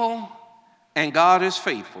able and God is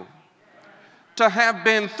faithful. To have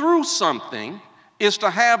been through something is to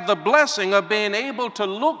have the blessing of being able to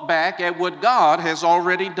look back at what God has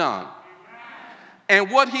already done. And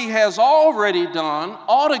what he has already done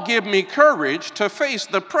ought to give me courage to face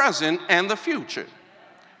the present and the future.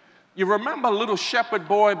 You remember a little shepherd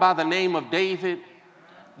boy by the name of David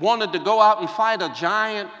wanted to go out and fight a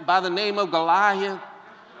giant by the name of Goliath?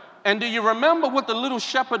 And do you remember what the little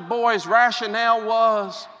shepherd boy's rationale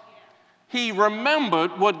was? He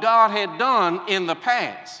remembered what God had done in the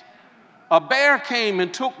past. A bear came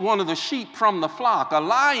and took one of the sheep from the flock. A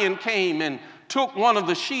lion came and took one of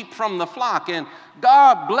the sheep from the flock. And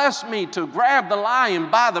God blessed me to grab the lion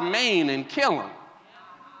by the mane and kill him.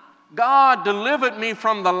 God delivered me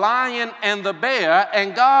from the lion and the bear,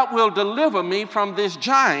 and God will deliver me from this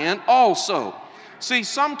giant also. See,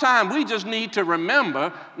 sometimes we just need to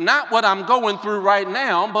remember not what I'm going through right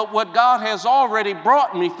now, but what God has already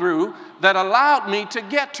brought me through that allowed me to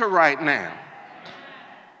get to right now.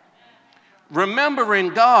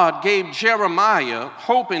 Remembering God gave Jeremiah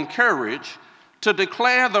hope and courage to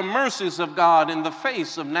declare the mercies of God in the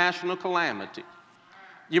face of national calamity.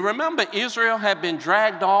 You remember Israel had been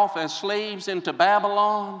dragged off as slaves into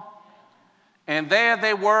Babylon, and there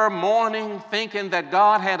they were mourning, thinking that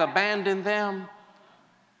God had abandoned them.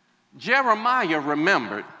 Jeremiah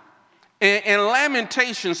remembered. In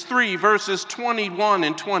Lamentations 3, verses 21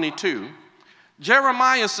 and 22,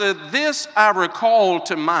 Jeremiah said, "This I recall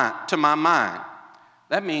to my mind."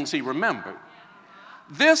 That means he remembered.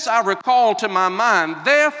 "This I recall to my mind,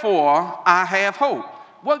 therefore I have hope."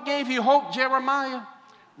 What gave you hope, Jeremiah?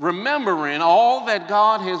 Remembering all that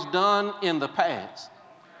God has done in the past.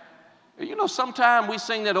 You know, sometimes we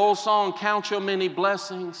sing that old song, "Count Your Many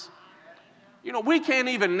Blessings." You know, we can't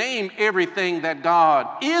even name everything that God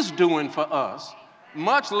is doing for us,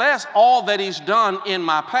 much less all that he's done in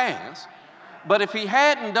my past. But if he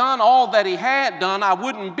hadn't done all that he had done, I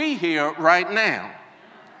wouldn't be here right now.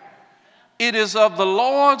 It is of the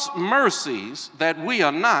Lord's mercies that we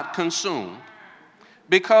are not consumed,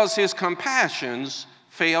 because his compassions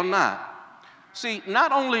fail not. See,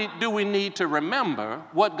 not only do we need to remember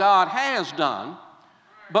what God has done,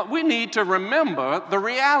 but we need to remember the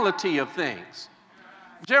reality of things.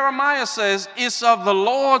 Jeremiah says, it's of the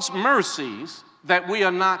Lord's mercies that we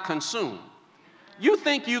are not consumed. You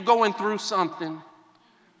think you're going through something?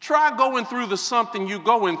 Try going through the something you're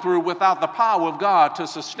going through without the power of God to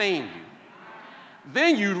sustain you.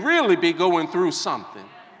 Then you'd really be going through something.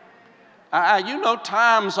 You know,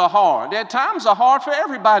 times are hard. Times are hard for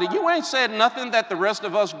everybody. You ain't said nothing that the rest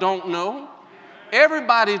of us don't know.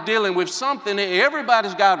 Everybody's dealing with something.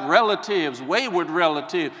 Everybody's got relatives, wayward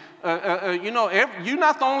relatives. You know, you're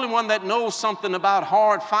not the only one that knows something about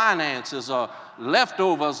hard finances or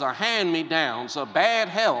leftovers or hand-me-downs or bad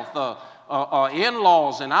health or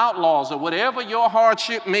in-laws and outlaws or whatever your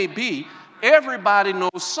hardship may be. Everybody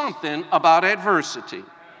knows something about adversity.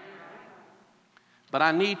 But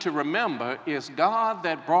I need to remember, it's God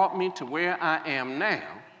that brought me to where I am now.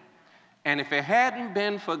 And if it hadn't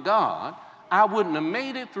been for God, I wouldn't have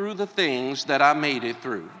made it through the things that I made it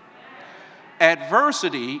through.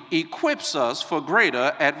 Adversity equips us for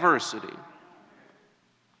greater adversity.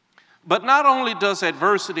 But not only does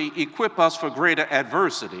adversity equip us for greater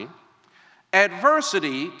adversity,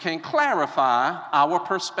 adversity can clarify our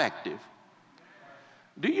perspective.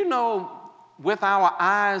 Do you know, with our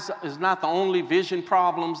eyes is not the only vision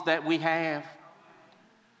problems that we have?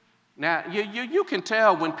 Now, you can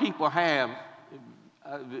tell when people have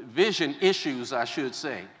vision issues, I should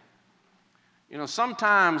say. You know,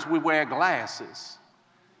 sometimes we wear glasses.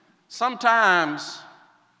 Sometimes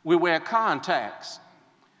we wear contacts.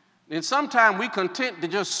 And sometimes we content to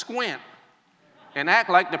just squint and act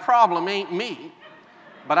like the problem ain't me.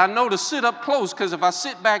 But I know to sit up close, because if I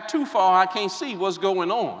sit back too far, I can't see what's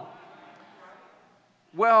going on.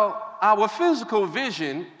 Well, our physical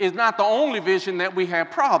vision is not the only vision that we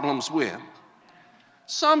have problems with.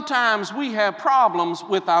 Sometimes we have problems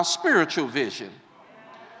with our spiritual vision.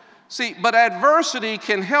 See, but adversity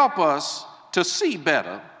can help us to see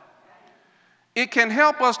better. It can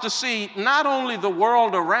help us to see not only the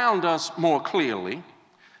world around us more clearly,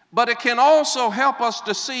 but it can also help us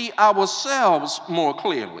to see ourselves more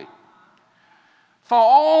clearly. For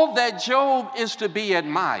all that Job is to be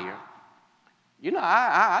admired, you know,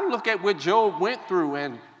 I look at what Job went through,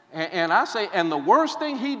 and I say, and the worst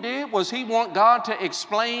thing he did was he want God to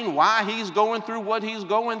explain why he's going through what he's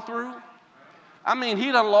going through. I mean,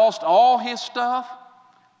 he done lost all his stuff,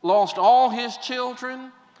 lost all his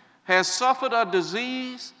children, has suffered a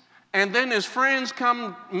disease, and then his friends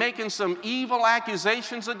come making some evil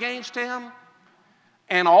accusations against him.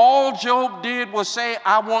 And all Job did was say,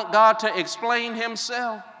 I want God to explain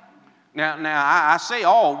himself. Now I say,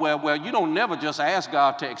 oh, well, you don't never just ask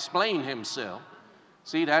God to explain himself.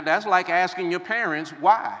 See, that's like asking your parents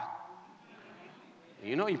why.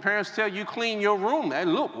 You know, your parents tell you clean your room.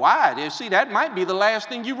 And look, why? See, that might be the last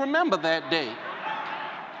thing you remember that day.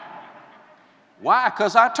 Why?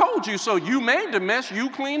 Because I told you so. You made the mess, you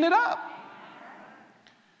clean it up.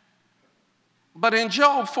 But in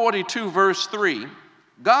Job 42, verse 3,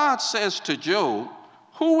 God says to Job,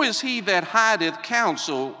 who is he that hideth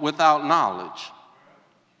counsel without knowledge?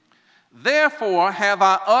 Therefore have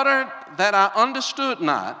I uttered that I understood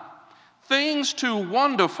not, things too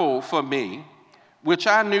wonderful for me, which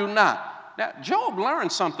I knew not. Now, Job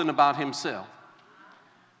learned something about himself.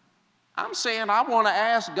 I'm saying I want to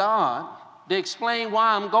ask God to explain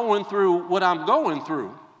why I'm going through what I'm going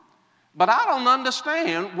through, but I don't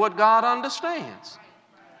understand what God understands.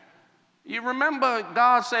 You remember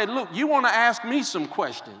God said, look, you want to ask me some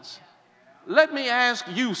questions. Let me ask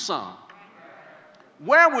you some.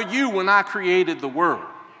 Where were you when I created the world?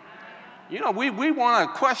 You know, we want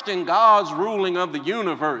to question God's ruling of the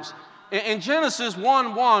universe. In Genesis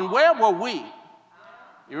 1:1, where were we?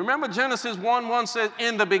 You remember Genesis 1:1 says,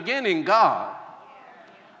 in the beginning, God,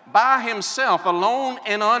 by himself, alone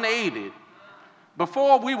and unaided,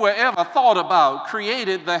 before we were ever thought about,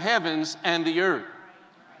 created the heavens and the earth.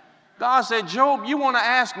 God said, Job, you want to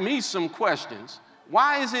ask me some questions.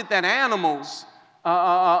 Why is it that animals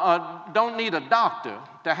don't need a doctor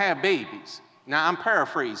to have babies? Now, I'm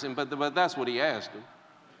paraphrasing, but that's what he asked him.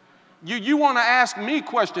 You want to ask me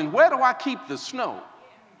questions. Where do I keep the snow?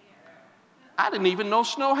 I didn't even know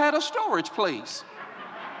snow had a storage place.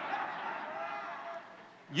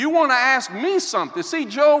 You want to ask me something. See,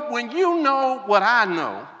 Job, when you know what I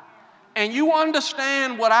know, and you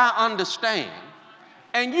understand what I understand,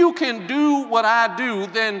 and you can do what I do,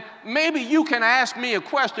 then maybe you can ask me a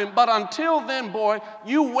question, but until then, boy,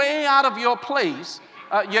 you way out of your place.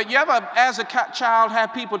 You ever, as a child,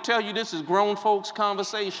 have people tell you this is grown folks'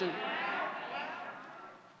 conversation?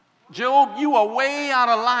 Job, you are way out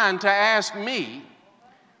of line to ask me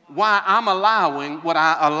why I'm allowing what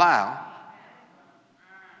I allow.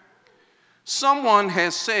 Someone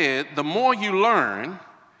has said, the more you learn,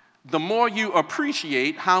 the more you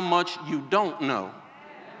appreciate how much you don't know.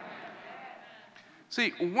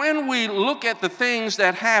 See, when we look at the things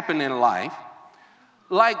that happen in life,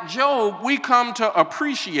 like Job, we come to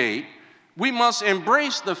appreciate, we must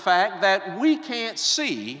embrace the fact that we can't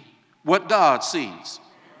see what God sees.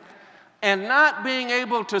 And not being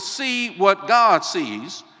able to see what God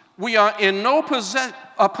sees, we are in no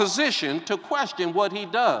position to question what he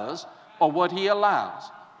does or what he allows.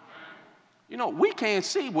 You know, we can't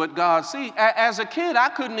see what God sees. As a kid, I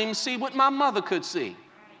couldn't even see what my mother could see.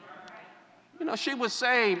 You know, she would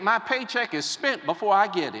say, my paycheck is spent before I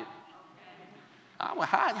get it. I went,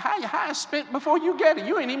 how is spent before you get it?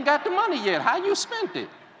 You ain't even got the money yet. How you spent it?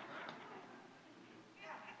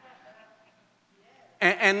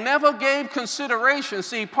 And never gave consideration.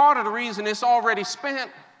 See, part of the reason it's already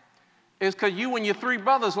spent is because you and your three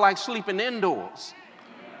brothers like sleeping indoors.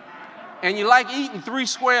 And you like eating 3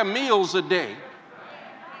 square meals a day.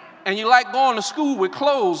 And you like going to school with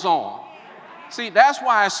clothes on. See, that's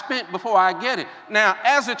why I spent before I get it. Now,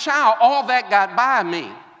 as a child, all that got by me.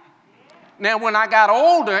 Now, when I got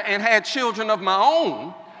older and had children of my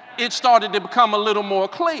own, it started to become a little more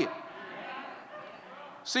clear.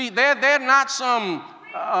 See, they're not some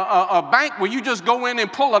a bank where you just go in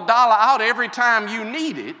and pull $1 out every time you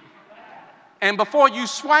need it. And before you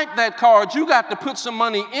swipe that card, you got to put some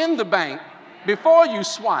money in the bank before you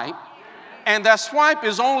swipe. And that swipe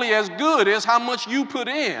is only as good as how much you put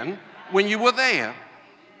in when you were there.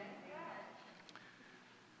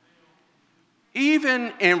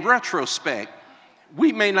 even in retrospect,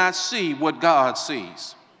 we may not see what God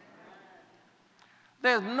sees.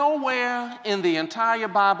 There's nowhere in the entire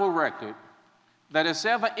Bible record that has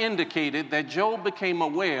ever indicated that Job became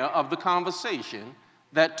aware of the conversation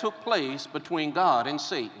that took place between God and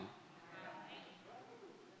Satan.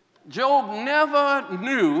 Job never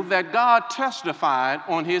knew that God testified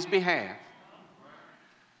on his behalf.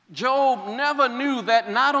 Job never knew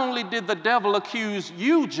that not only did the devil accuse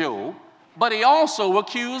you, Job, but he also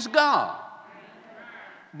accused God.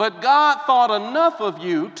 But God thought enough of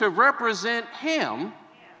you to represent him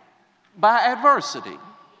by adversity.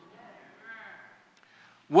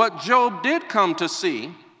 What Job did come to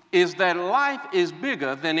see is that life is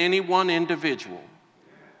bigger than any one individual.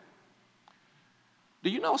 Do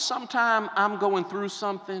you know sometimes I'm going through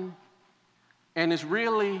something and it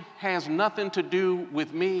really has nothing to do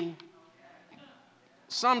with me?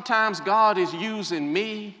 Sometimes God is using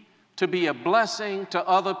me to be a blessing to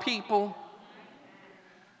other people.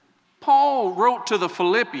 Paul wrote to the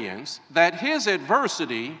Philippians that his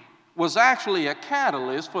adversity was actually a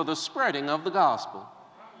catalyst for the spreading of the gospel.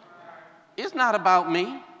 It's not about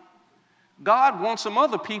me. God wants some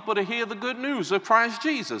other people to hear the good news of Christ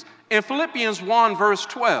Jesus. In Philippians 1, verse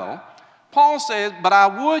 12, Paul says, "But I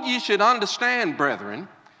would ye should understand, brethren,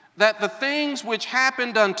 that the things which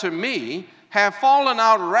happened unto me have fallen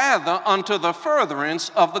out rather unto the furtherance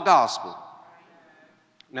of the gospel."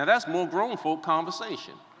 Now that's more grown folk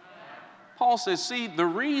conversation. Paul says, see, the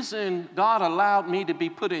reason God allowed me to be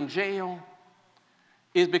put in jail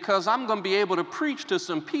is because I'm going to be able to preach to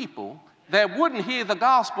some people that wouldn't hear the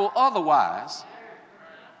gospel otherwise.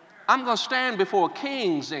 I'm going to stand before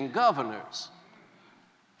kings and governors.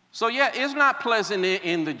 So yeah, it's not pleasant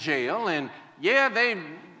in the jail, and yeah,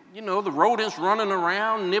 the rodents running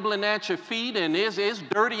around, nibbling at your feet, and it's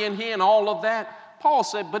dirty in here and all of that. Paul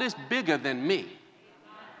said, but it's bigger than me.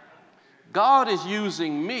 God is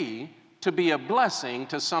using me to be a blessing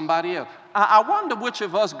to somebody else. I wonder which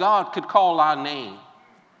of us God could call our name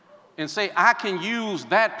and say, I can use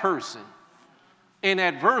that person in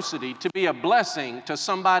adversity to be a blessing to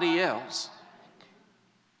somebody else.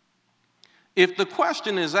 If the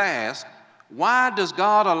question is asked, why does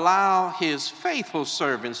God allow his faithful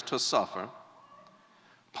servants to suffer?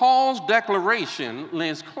 Paul's declaration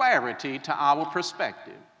lends clarity to our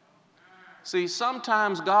perspective. See,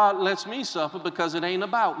 sometimes God lets me suffer because it ain't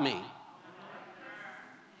about me.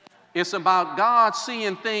 It's about God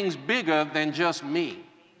seeing things bigger than just me.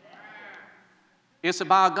 It's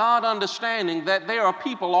about God understanding that there are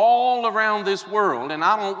people all around this world, and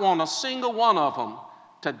I don't want a single one of them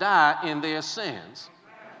to die in their sins.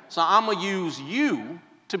 So I'm going to use you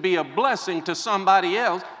to be a blessing to somebody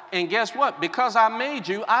else. And guess what? Because I made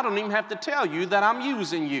you, I don't even have to tell you that I'm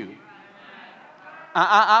using you.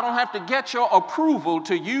 I don't have to get your approval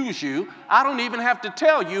to use you. I don't even have to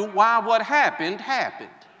tell you why what happened happened.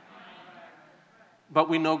 But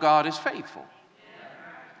we know God is faithful.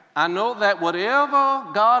 I know that whatever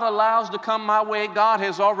God allows to come my way, God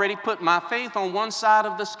has already put my faith on one side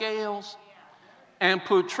of the scales and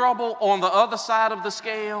put trouble on the other side of the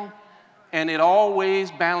scale, and it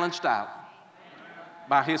always balanced out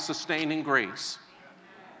by his sustaining grace.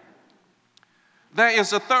 There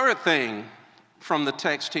is a third thing from the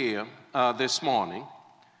text here this morning.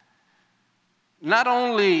 Not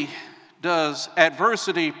only does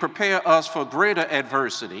adversity prepare us for greater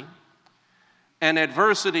adversity, and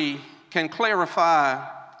adversity can clarify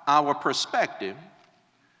our perspective,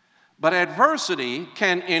 but adversity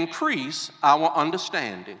can increase our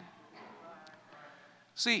understanding.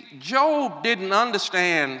 See, Job didn't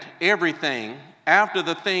understand everything after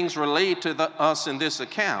the things relayed to us in this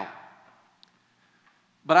account,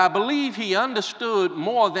 but I believe he understood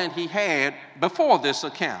more than he had before this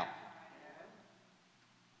account.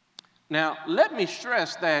 Now, let me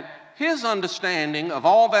stress that his understanding of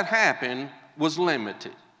all that happened was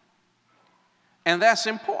limited. And that's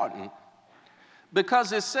important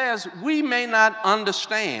because it says we may not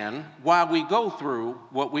understand why we go through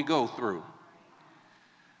what we go through.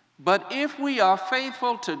 But if we are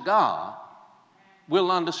faithful to God,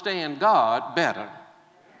 we'll understand God better.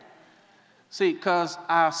 See, because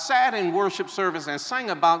I sat in worship service and sang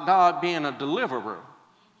about God being a deliverer.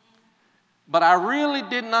 But I really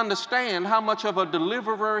didn't understand how much of a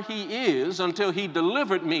deliverer he is until he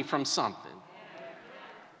delivered me from something.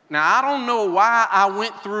 Now, I don't know why I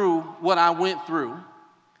went through what I went through.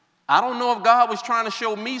 I don't know if God was trying to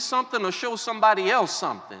show me something or show somebody else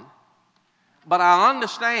something. But I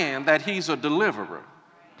understand that he's a deliverer.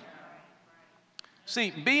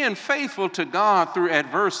 See, being faithful to God through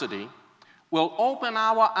adversity will open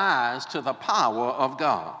our eyes to the power of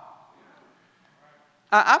God.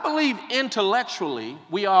 I believe intellectually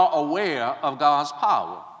we are aware of God's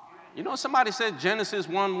power. You know, somebody said Genesis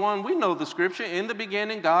 1:1, we know the scripture, in the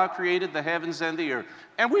beginning God created the heavens and the earth.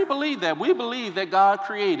 And we believe that. We believe that God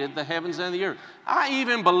created the heavens and the earth. I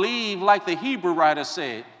even believe, like the Hebrew writer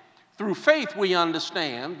said, through faith we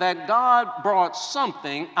understand that God brought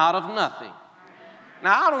something out of nothing.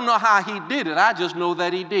 Now, I don't know how he did it. I just know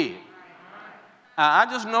that he did. I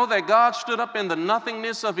just know that God stood up in the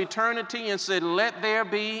nothingness of eternity and said, let there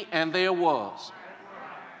be, and there was.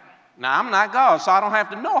 Now, I'm not God, so I don't have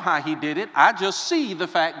to know how he did it. I just see the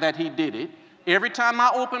fact that he did it every time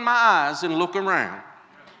I open my eyes and look around.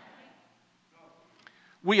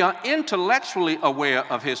 We are intellectually aware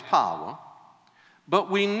of his power, but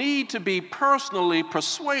we need to be personally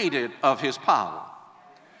persuaded of his power.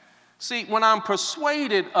 See, when I'm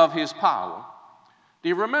persuaded of his power, do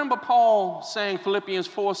you remember Paul saying, Philippians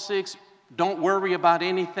 4:6, don't worry about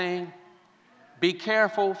anything, be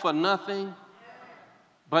careful for nothing,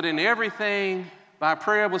 but in everything, by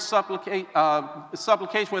prayer with supplication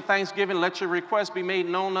with thanksgiving, let your requests be made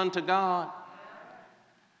known unto God.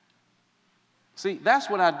 See, that's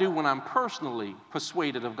what I do when I'm personally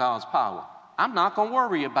persuaded of God's power. I'm not going to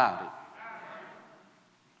worry about it.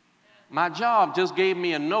 My job just gave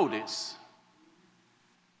me a notice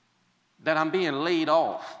that I'm being laid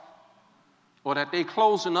off, or that they're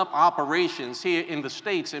closing up operations here in the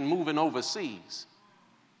States and moving overseas.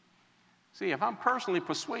 See, if I'm personally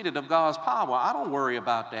persuaded of God's power, I don't worry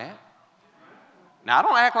about that. Now, I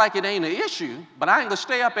don't act like it ain't an issue, but I ain't going to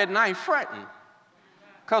stay up at night fretting,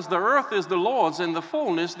 because the earth is the Lord's and the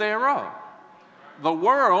fullness thereof, the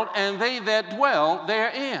world and they that dwell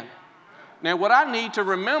therein. Now, what I need to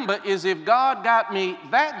remember is if God got me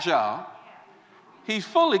that job, he's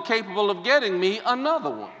fully capable of getting me another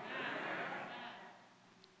one.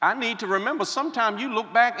 I need to remember sometimes you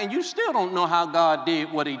look back and you still don't know how God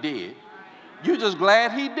did what he did. You're just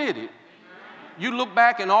glad he did it. You look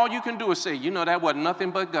back and all you can do is say, you know, that wasn't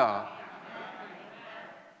nothing but God.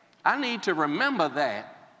 I need to remember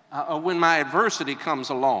that when my adversity comes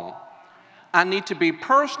along. I need to be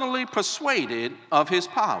personally persuaded of his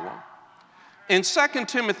power. In 2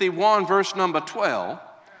 Timothy 1, verse number 12,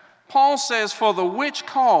 Paul says, for the which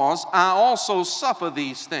cause I also suffer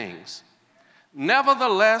these things.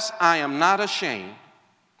 Nevertheless, I am not ashamed,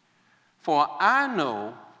 for I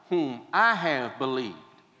know whom I have believed.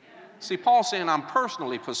 See, Paul's saying I'm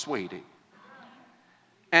personally persuaded,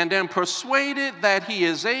 and am persuaded that he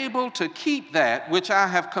is able to keep that which I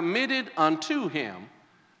have committed unto him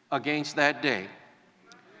against that day.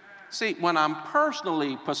 See, when I'm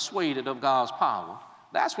personally persuaded of God's power,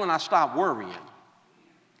 that's when I stop worrying.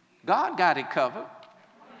 God got it covered.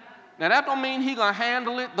 Now, that don't mean he's going to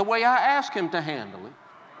handle it the way I ask him to handle it,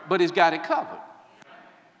 but he's got it covered.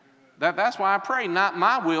 That's why I pray, not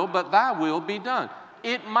my will, but thy will be done.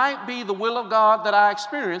 It might be the will of God that I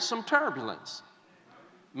experience some turbulence.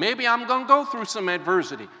 Maybe I'm going to go through some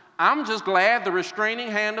adversity. I'm just glad the restraining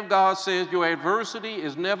hand of God says your adversity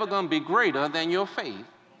is never going to be greater than your faith,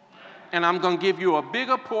 and I'm going to give you a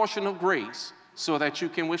bigger portion of grace so that you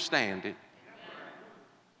can withstand it.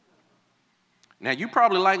 Now, you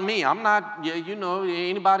probably like me. I'm not, you know,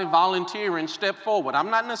 anybody volunteering, step forward. I'm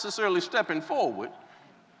not necessarily stepping forward,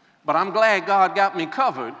 but I'm glad God got me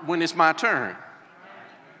covered when it's my turn.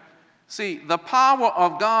 See, the power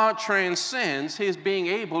of God transcends his being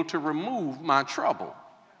able to remove my trouble.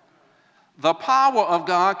 The power of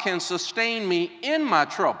God can sustain me in my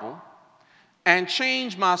trouble and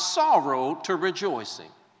change my sorrow to rejoicing.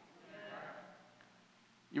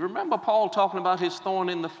 You remember Paul talking about his thorn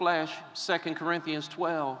in the flesh, 2 Corinthians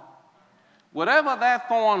 12. Whatever that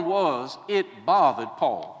thorn was, it bothered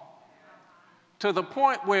Paul, to the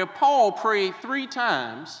point where Paul prayed 3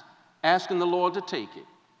 times asking the Lord to take it.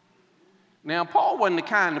 Now, Paul wasn't the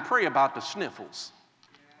kind to pray about the sniffles.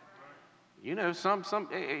 You know, some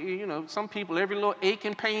people, every little ache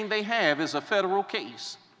and pain they have is a federal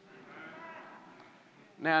case.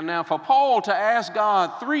 Now, for Paul to ask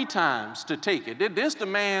God 3 times to take it, this the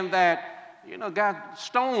man that, you know, got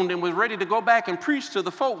stoned and was ready to go back and preach to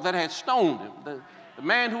the folk that had stoned him. The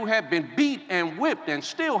man who had been beat and whipped and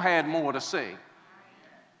still had more to say.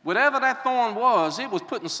 Whatever that thorn was, it was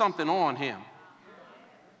putting something on him.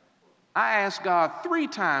 I asked God 3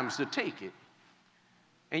 times to take it.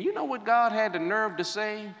 And you know what God had the nerve to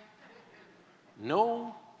say?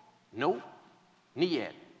 No, nope, ni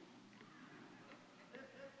yet.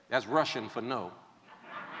 That's Russian for no.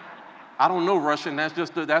 I don't know Russian. That's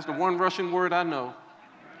the one Russian word I know.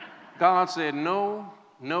 God said no,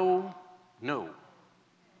 no, no.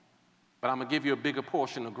 But I'm going to give you a bigger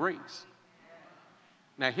portion of grace.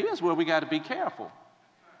 Now, here's where we got to be careful.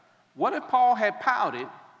 What if Paul had pouted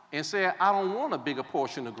and said, I don't want a bigger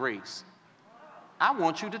portion of grace. I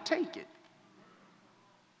want you to take it.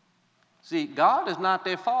 See, God is not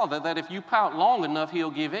their father that if you pout long enough,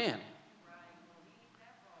 he'll give in.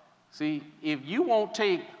 See, if you won't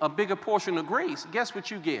take a bigger portion of grace, guess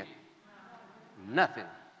what you get? Nothing.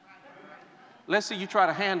 Let's say you try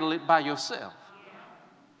to handle it by yourself.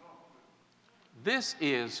 This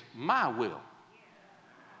is my will,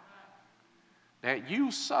 that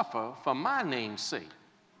you suffer for my name's sake.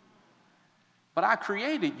 But I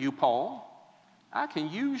created you, Paul. I can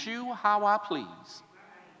use you how I please.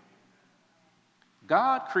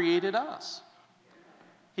 God created us.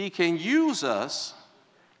 He can use us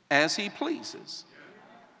as he pleases.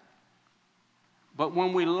 But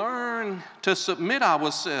when we learn to submit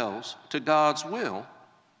ourselves to God's will,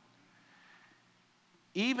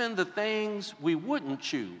 even the things we wouldn't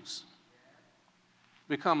choose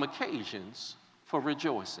become occasions for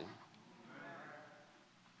rejoicing.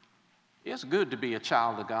 It's good to be a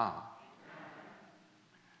child of God.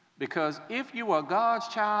 Because if you are God's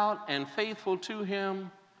child and faithful to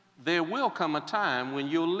him, there will come a time when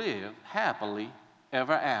you'll live happily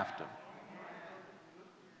ever after.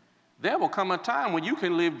 There will come a time when you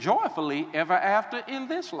can live joyfully ever after in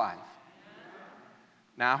this life.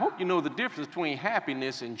 Now, I hope you know the difference between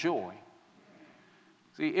happiness and joy.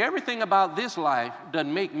 See, everything about this life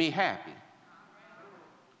doesn't make me happy,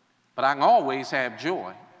 but I can always have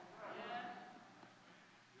joy.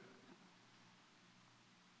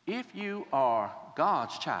 If you are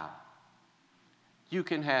God's child, you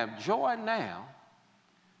can have joy now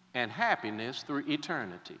and happiness through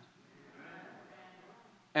eternity.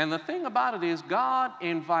 And the thing about it is, God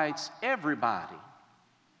invites everybody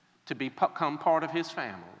to become part of his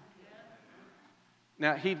family.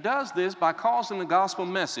 Now, he does this by causing the gospel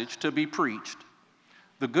message to be preached.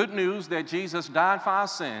 The good news that Jesus died for our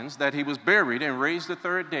sins, that he was buried and raised the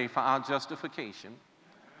third day for our justification.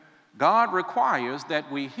 God requires that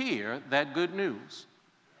we hear that good news.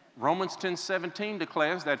 Romans 10:17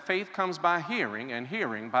 declares that faith comes by hearing, and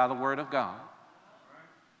hearing by the word of God.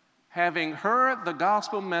 Having heard the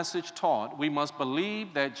gospel message taught, we must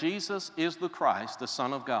believe that Jesus is the Christ, the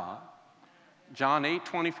Son of God. John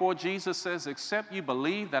 8:24, Jesus says, except you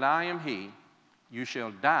believe that I am he, you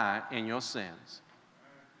shall die in your sins.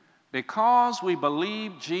 Because we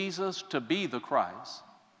believe Jesus to be the Christ,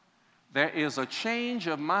 there is a change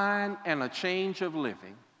of mind and a change of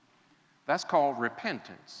living. That's called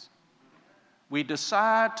repentance. We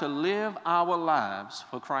decide to live our lives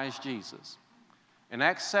for Christ Jesus. In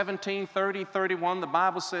Acts 17:30-31, the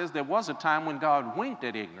Bible says there was a time when God winked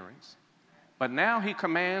at ignorance, but now he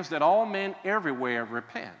commands that all men everywhere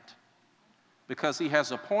repent, because he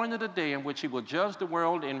has appointed a day in which he will judge the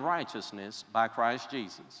world in righteousness by Christ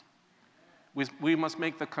Jesus. We must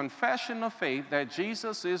make the confession of faith that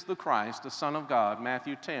Jesus is the Christ, the Son of God,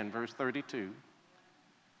 Matthew 10:32.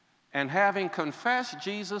 And having confessed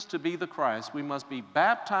Jesus to be the Christ, we must be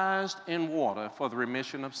baptized in water for the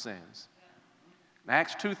remission of sins. In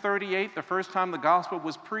Acts 2:38, the first time the gospel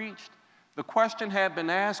was preached, the question had been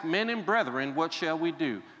asked, men and brethren, what shall we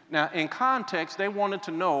do? Now, in context, they wanted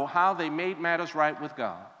to know how they made matters right with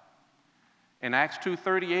God. In Acts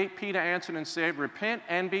 2:38, Peter answered and said, repent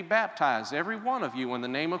and be baptized, every one of you, in the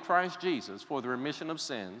name of Christ Jesus for the remission of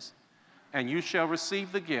sins, and you shall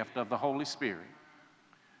receive the gift of the Holy Spirit.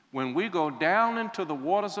 When we go down into the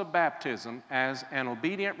waters of baptism as an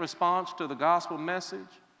obedient response to the gospel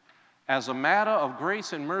message, as a matter of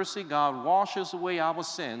grace and mercy, God washes away our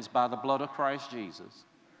sins by the blood of Christ Jesus,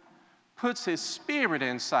 puts his Spirit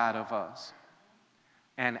inside of us,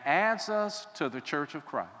 and adds us to the church of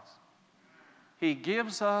Christ. He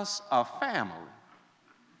gives us a family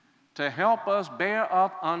to help us bear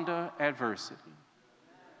up under adversity.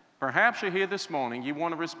 Perhaps you're here this morning, you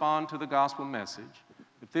want to respond to the gospel message.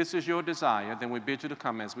 If this is your desire, then we bid you to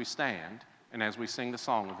come as we stand and as we sing the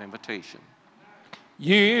song of invitation.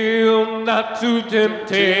 Yield not to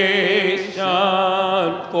temptation,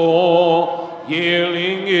 for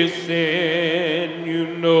yielding is sin.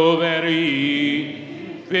 You know that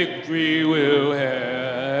victory will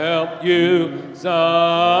help you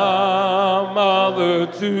some other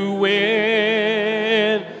to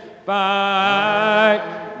win.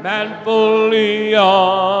 Fight manfully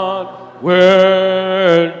on,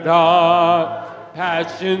 where dark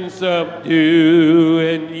passions subdue,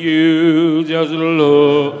 and you just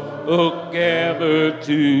look ever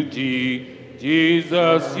to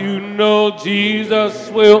Jesus. You know Jesus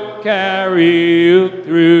will carry you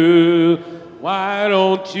through. Why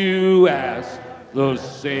don't you ask the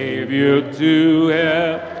Savior to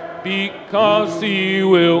help? Because he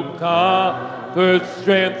will come comfort,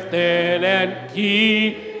 strengthen, and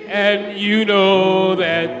keep. And you know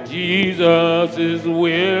that Jesus is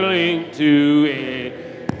willing to aid.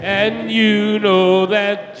 And you know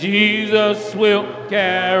that Jesus will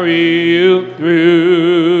carry you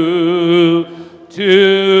through.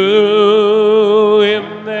 To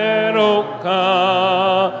him that'll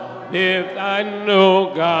come, if I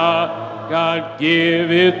know God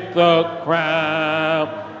giveth the crown.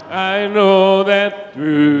 I know that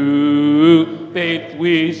through faith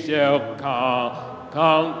we shall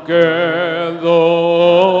conquer,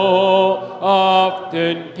 though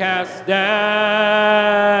often cast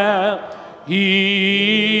down.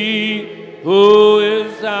 He who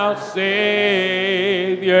is our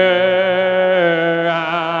Savior,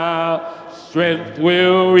 our strength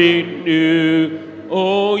will renew.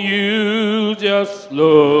 Oh, you just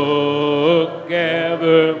look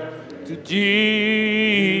ever to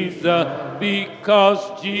Jesus,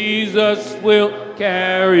 because Jesus will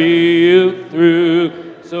carry you through.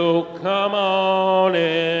 So come on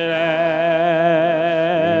and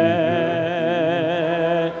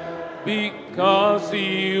ask, because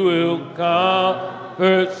he will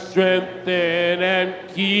comfort, strengthen, and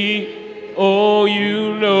keep. Oh,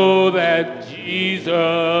 you know that Jesus,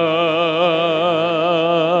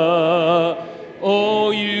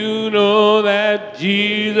 oh, you know that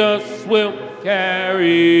Jesus will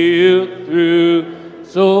carry you through.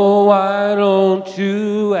 So why don't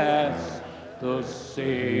you ask the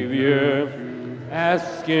Savior,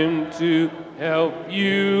 ask him to help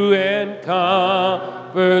you and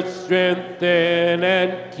comfort, strengthen,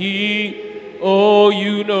 and keep. Oh,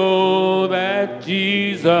 you know that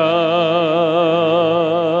Jesus,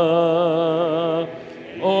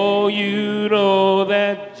 oh, you know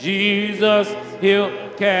that Jesus, he'll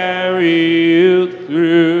carry you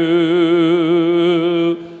through.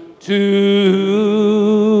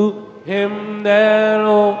 To him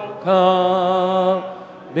that'll come,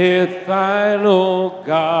 if I know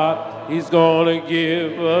God, he's gonna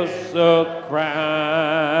give us a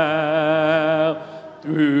crown.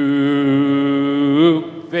 Through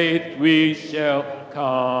faith we shall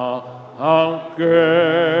conquer,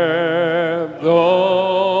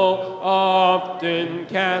 though often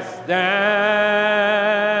cast down.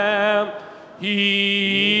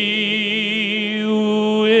 He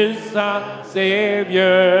who is our Savior,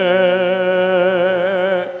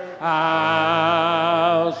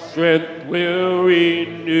 our strength will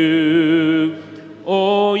renew.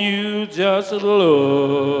 Oh, you just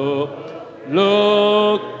look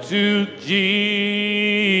to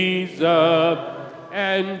Jesus,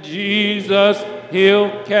 and Jesus,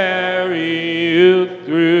 he'll carry you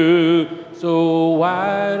through. So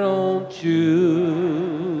why don't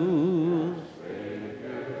you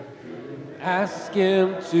ask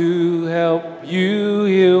him to help you?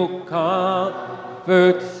 He'll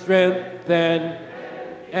comfort, strengthen,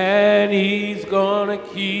 and he's gonna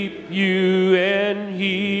keep you, and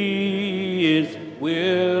he is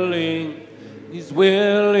willing. He's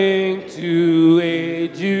willing to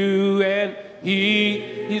aid you, and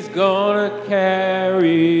he's gonna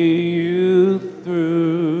carry you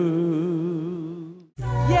through.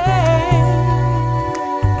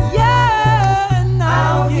 Yeah,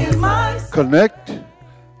 now give my Connect,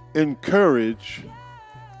 encourage,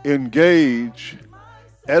 engage,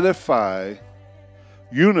 edify,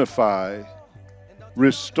 unify,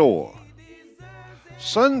 restore.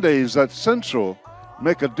 Sundays at Central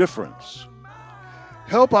make a difference.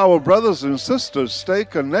 Help our brothers and sisters stay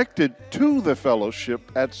connected to the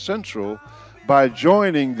fellowship at Central by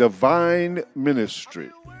joining the Vine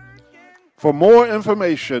Ministry. For more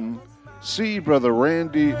information, see Brother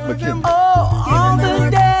Randy McKinley. oh, all the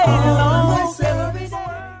day long.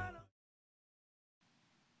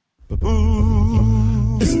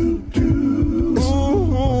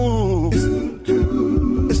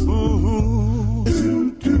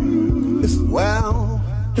 Well,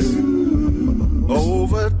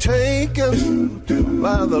 overtaken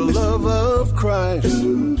by the love of Christ,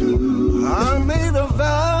 I made a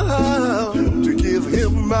vow to give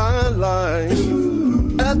him my life.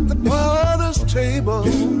 At the potter's table,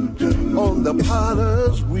 on the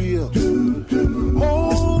potter's wheel,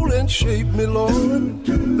 mold and shape me, Lord,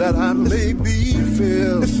 that I may be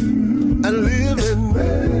filled and live in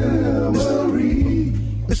memory.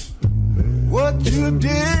 What you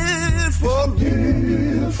did for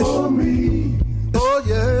me, oh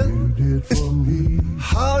yeah, you did for me.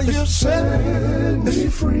 How you set me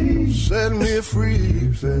free, set me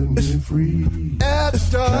free, set me free. At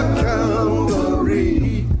dark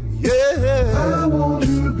Calvary, yeah, I want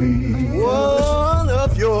to be one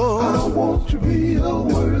of yours. I want to be a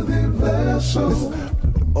worthy vessel,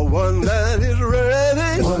 a One that is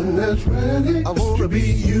ready. One that's ready. I want to be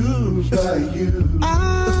used by you.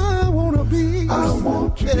 I want to be a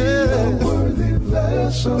worthy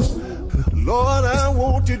vessel. Lord, I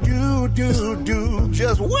want to do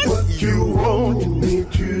just what you want me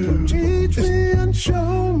to. Teach me and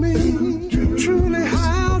show me truly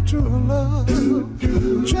how to love.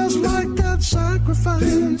 Just like that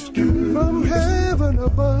sacrifice from heaven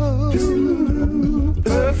above.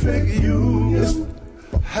 Perfect union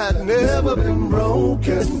had never been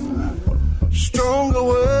broken. Stronger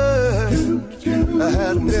words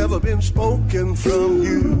had never been spoken from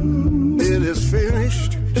you. It is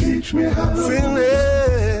finished. Teach me how to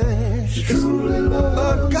finish. Truly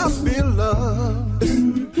love. Agape love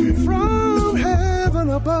from heaven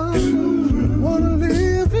above. Wanna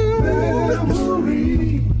live in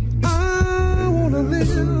memory. I wanna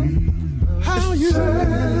live how you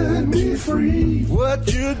set me free. What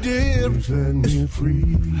you did set me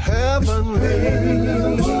free. Heavenly.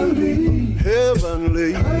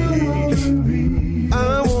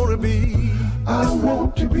 I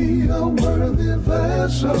want to be a worthy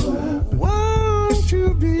vessel. Want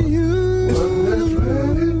to be used. One that's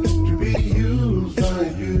ready to be used by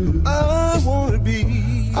you. I want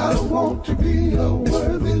to be a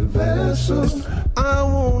worthy vessel. I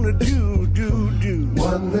want to do.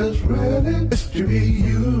 One that's ready to be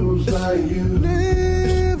used by you.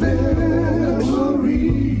 Live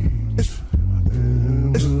memory.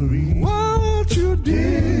 What you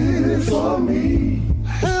did for me.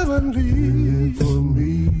 Heavenly for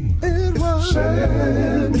me. It was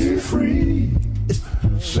set me free.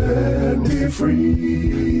 Set me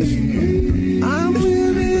free. I'm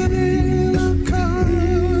living in a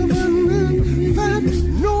covenant that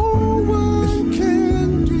no one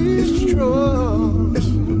can destroy.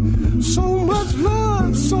 So much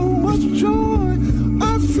love, so much joy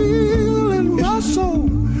I feel in my soul.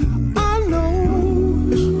 I know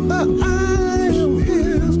that I am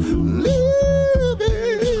His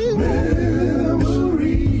living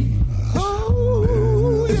memory.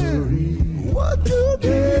 Oh yeah, what you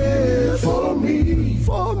did for me,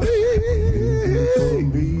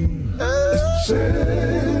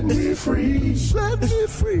 set me free, set me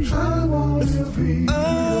free. I want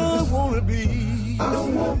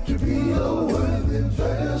to be a worthy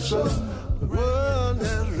vessel. One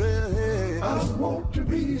that's ready. I want to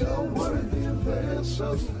be a worthy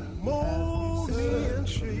vessel. Mold me and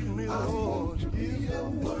shape me, Lord. I want to be a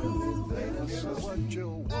worthy vessel. What you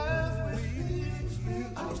want me.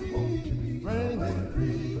 I want to be bring it,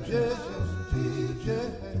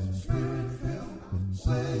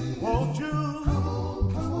 won't you?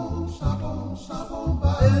 Come on, stop on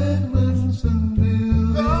by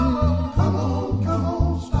Edmondsonville. Come on,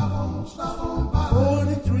 stop on by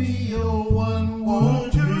 4301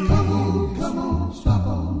 Won't you? Come on, stop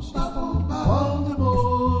on by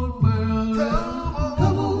Baltimore, Maryland.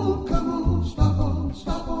 Come on, stop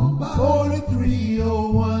on by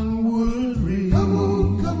 4301 Woodbury. Come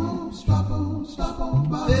on, stop on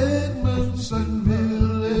by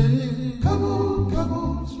Edmondsonville. Come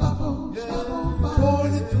on, stop on by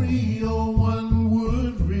 4301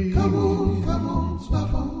 Woodbury. Come on,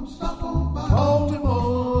 stop on by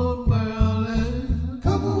Baltimore, Maryland.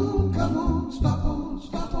 Come on, stop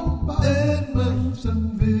on by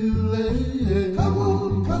Edmondsonville. Come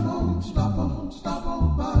on, stop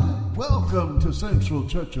on by. Welcome to Central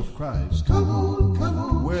Church of Christ,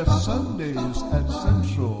 where Sundays at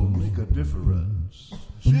Central make a difference.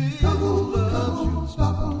 Jesus loves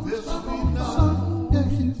you. This we know.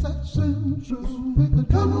 Sundays at Central make a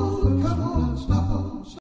difference. Come on, stop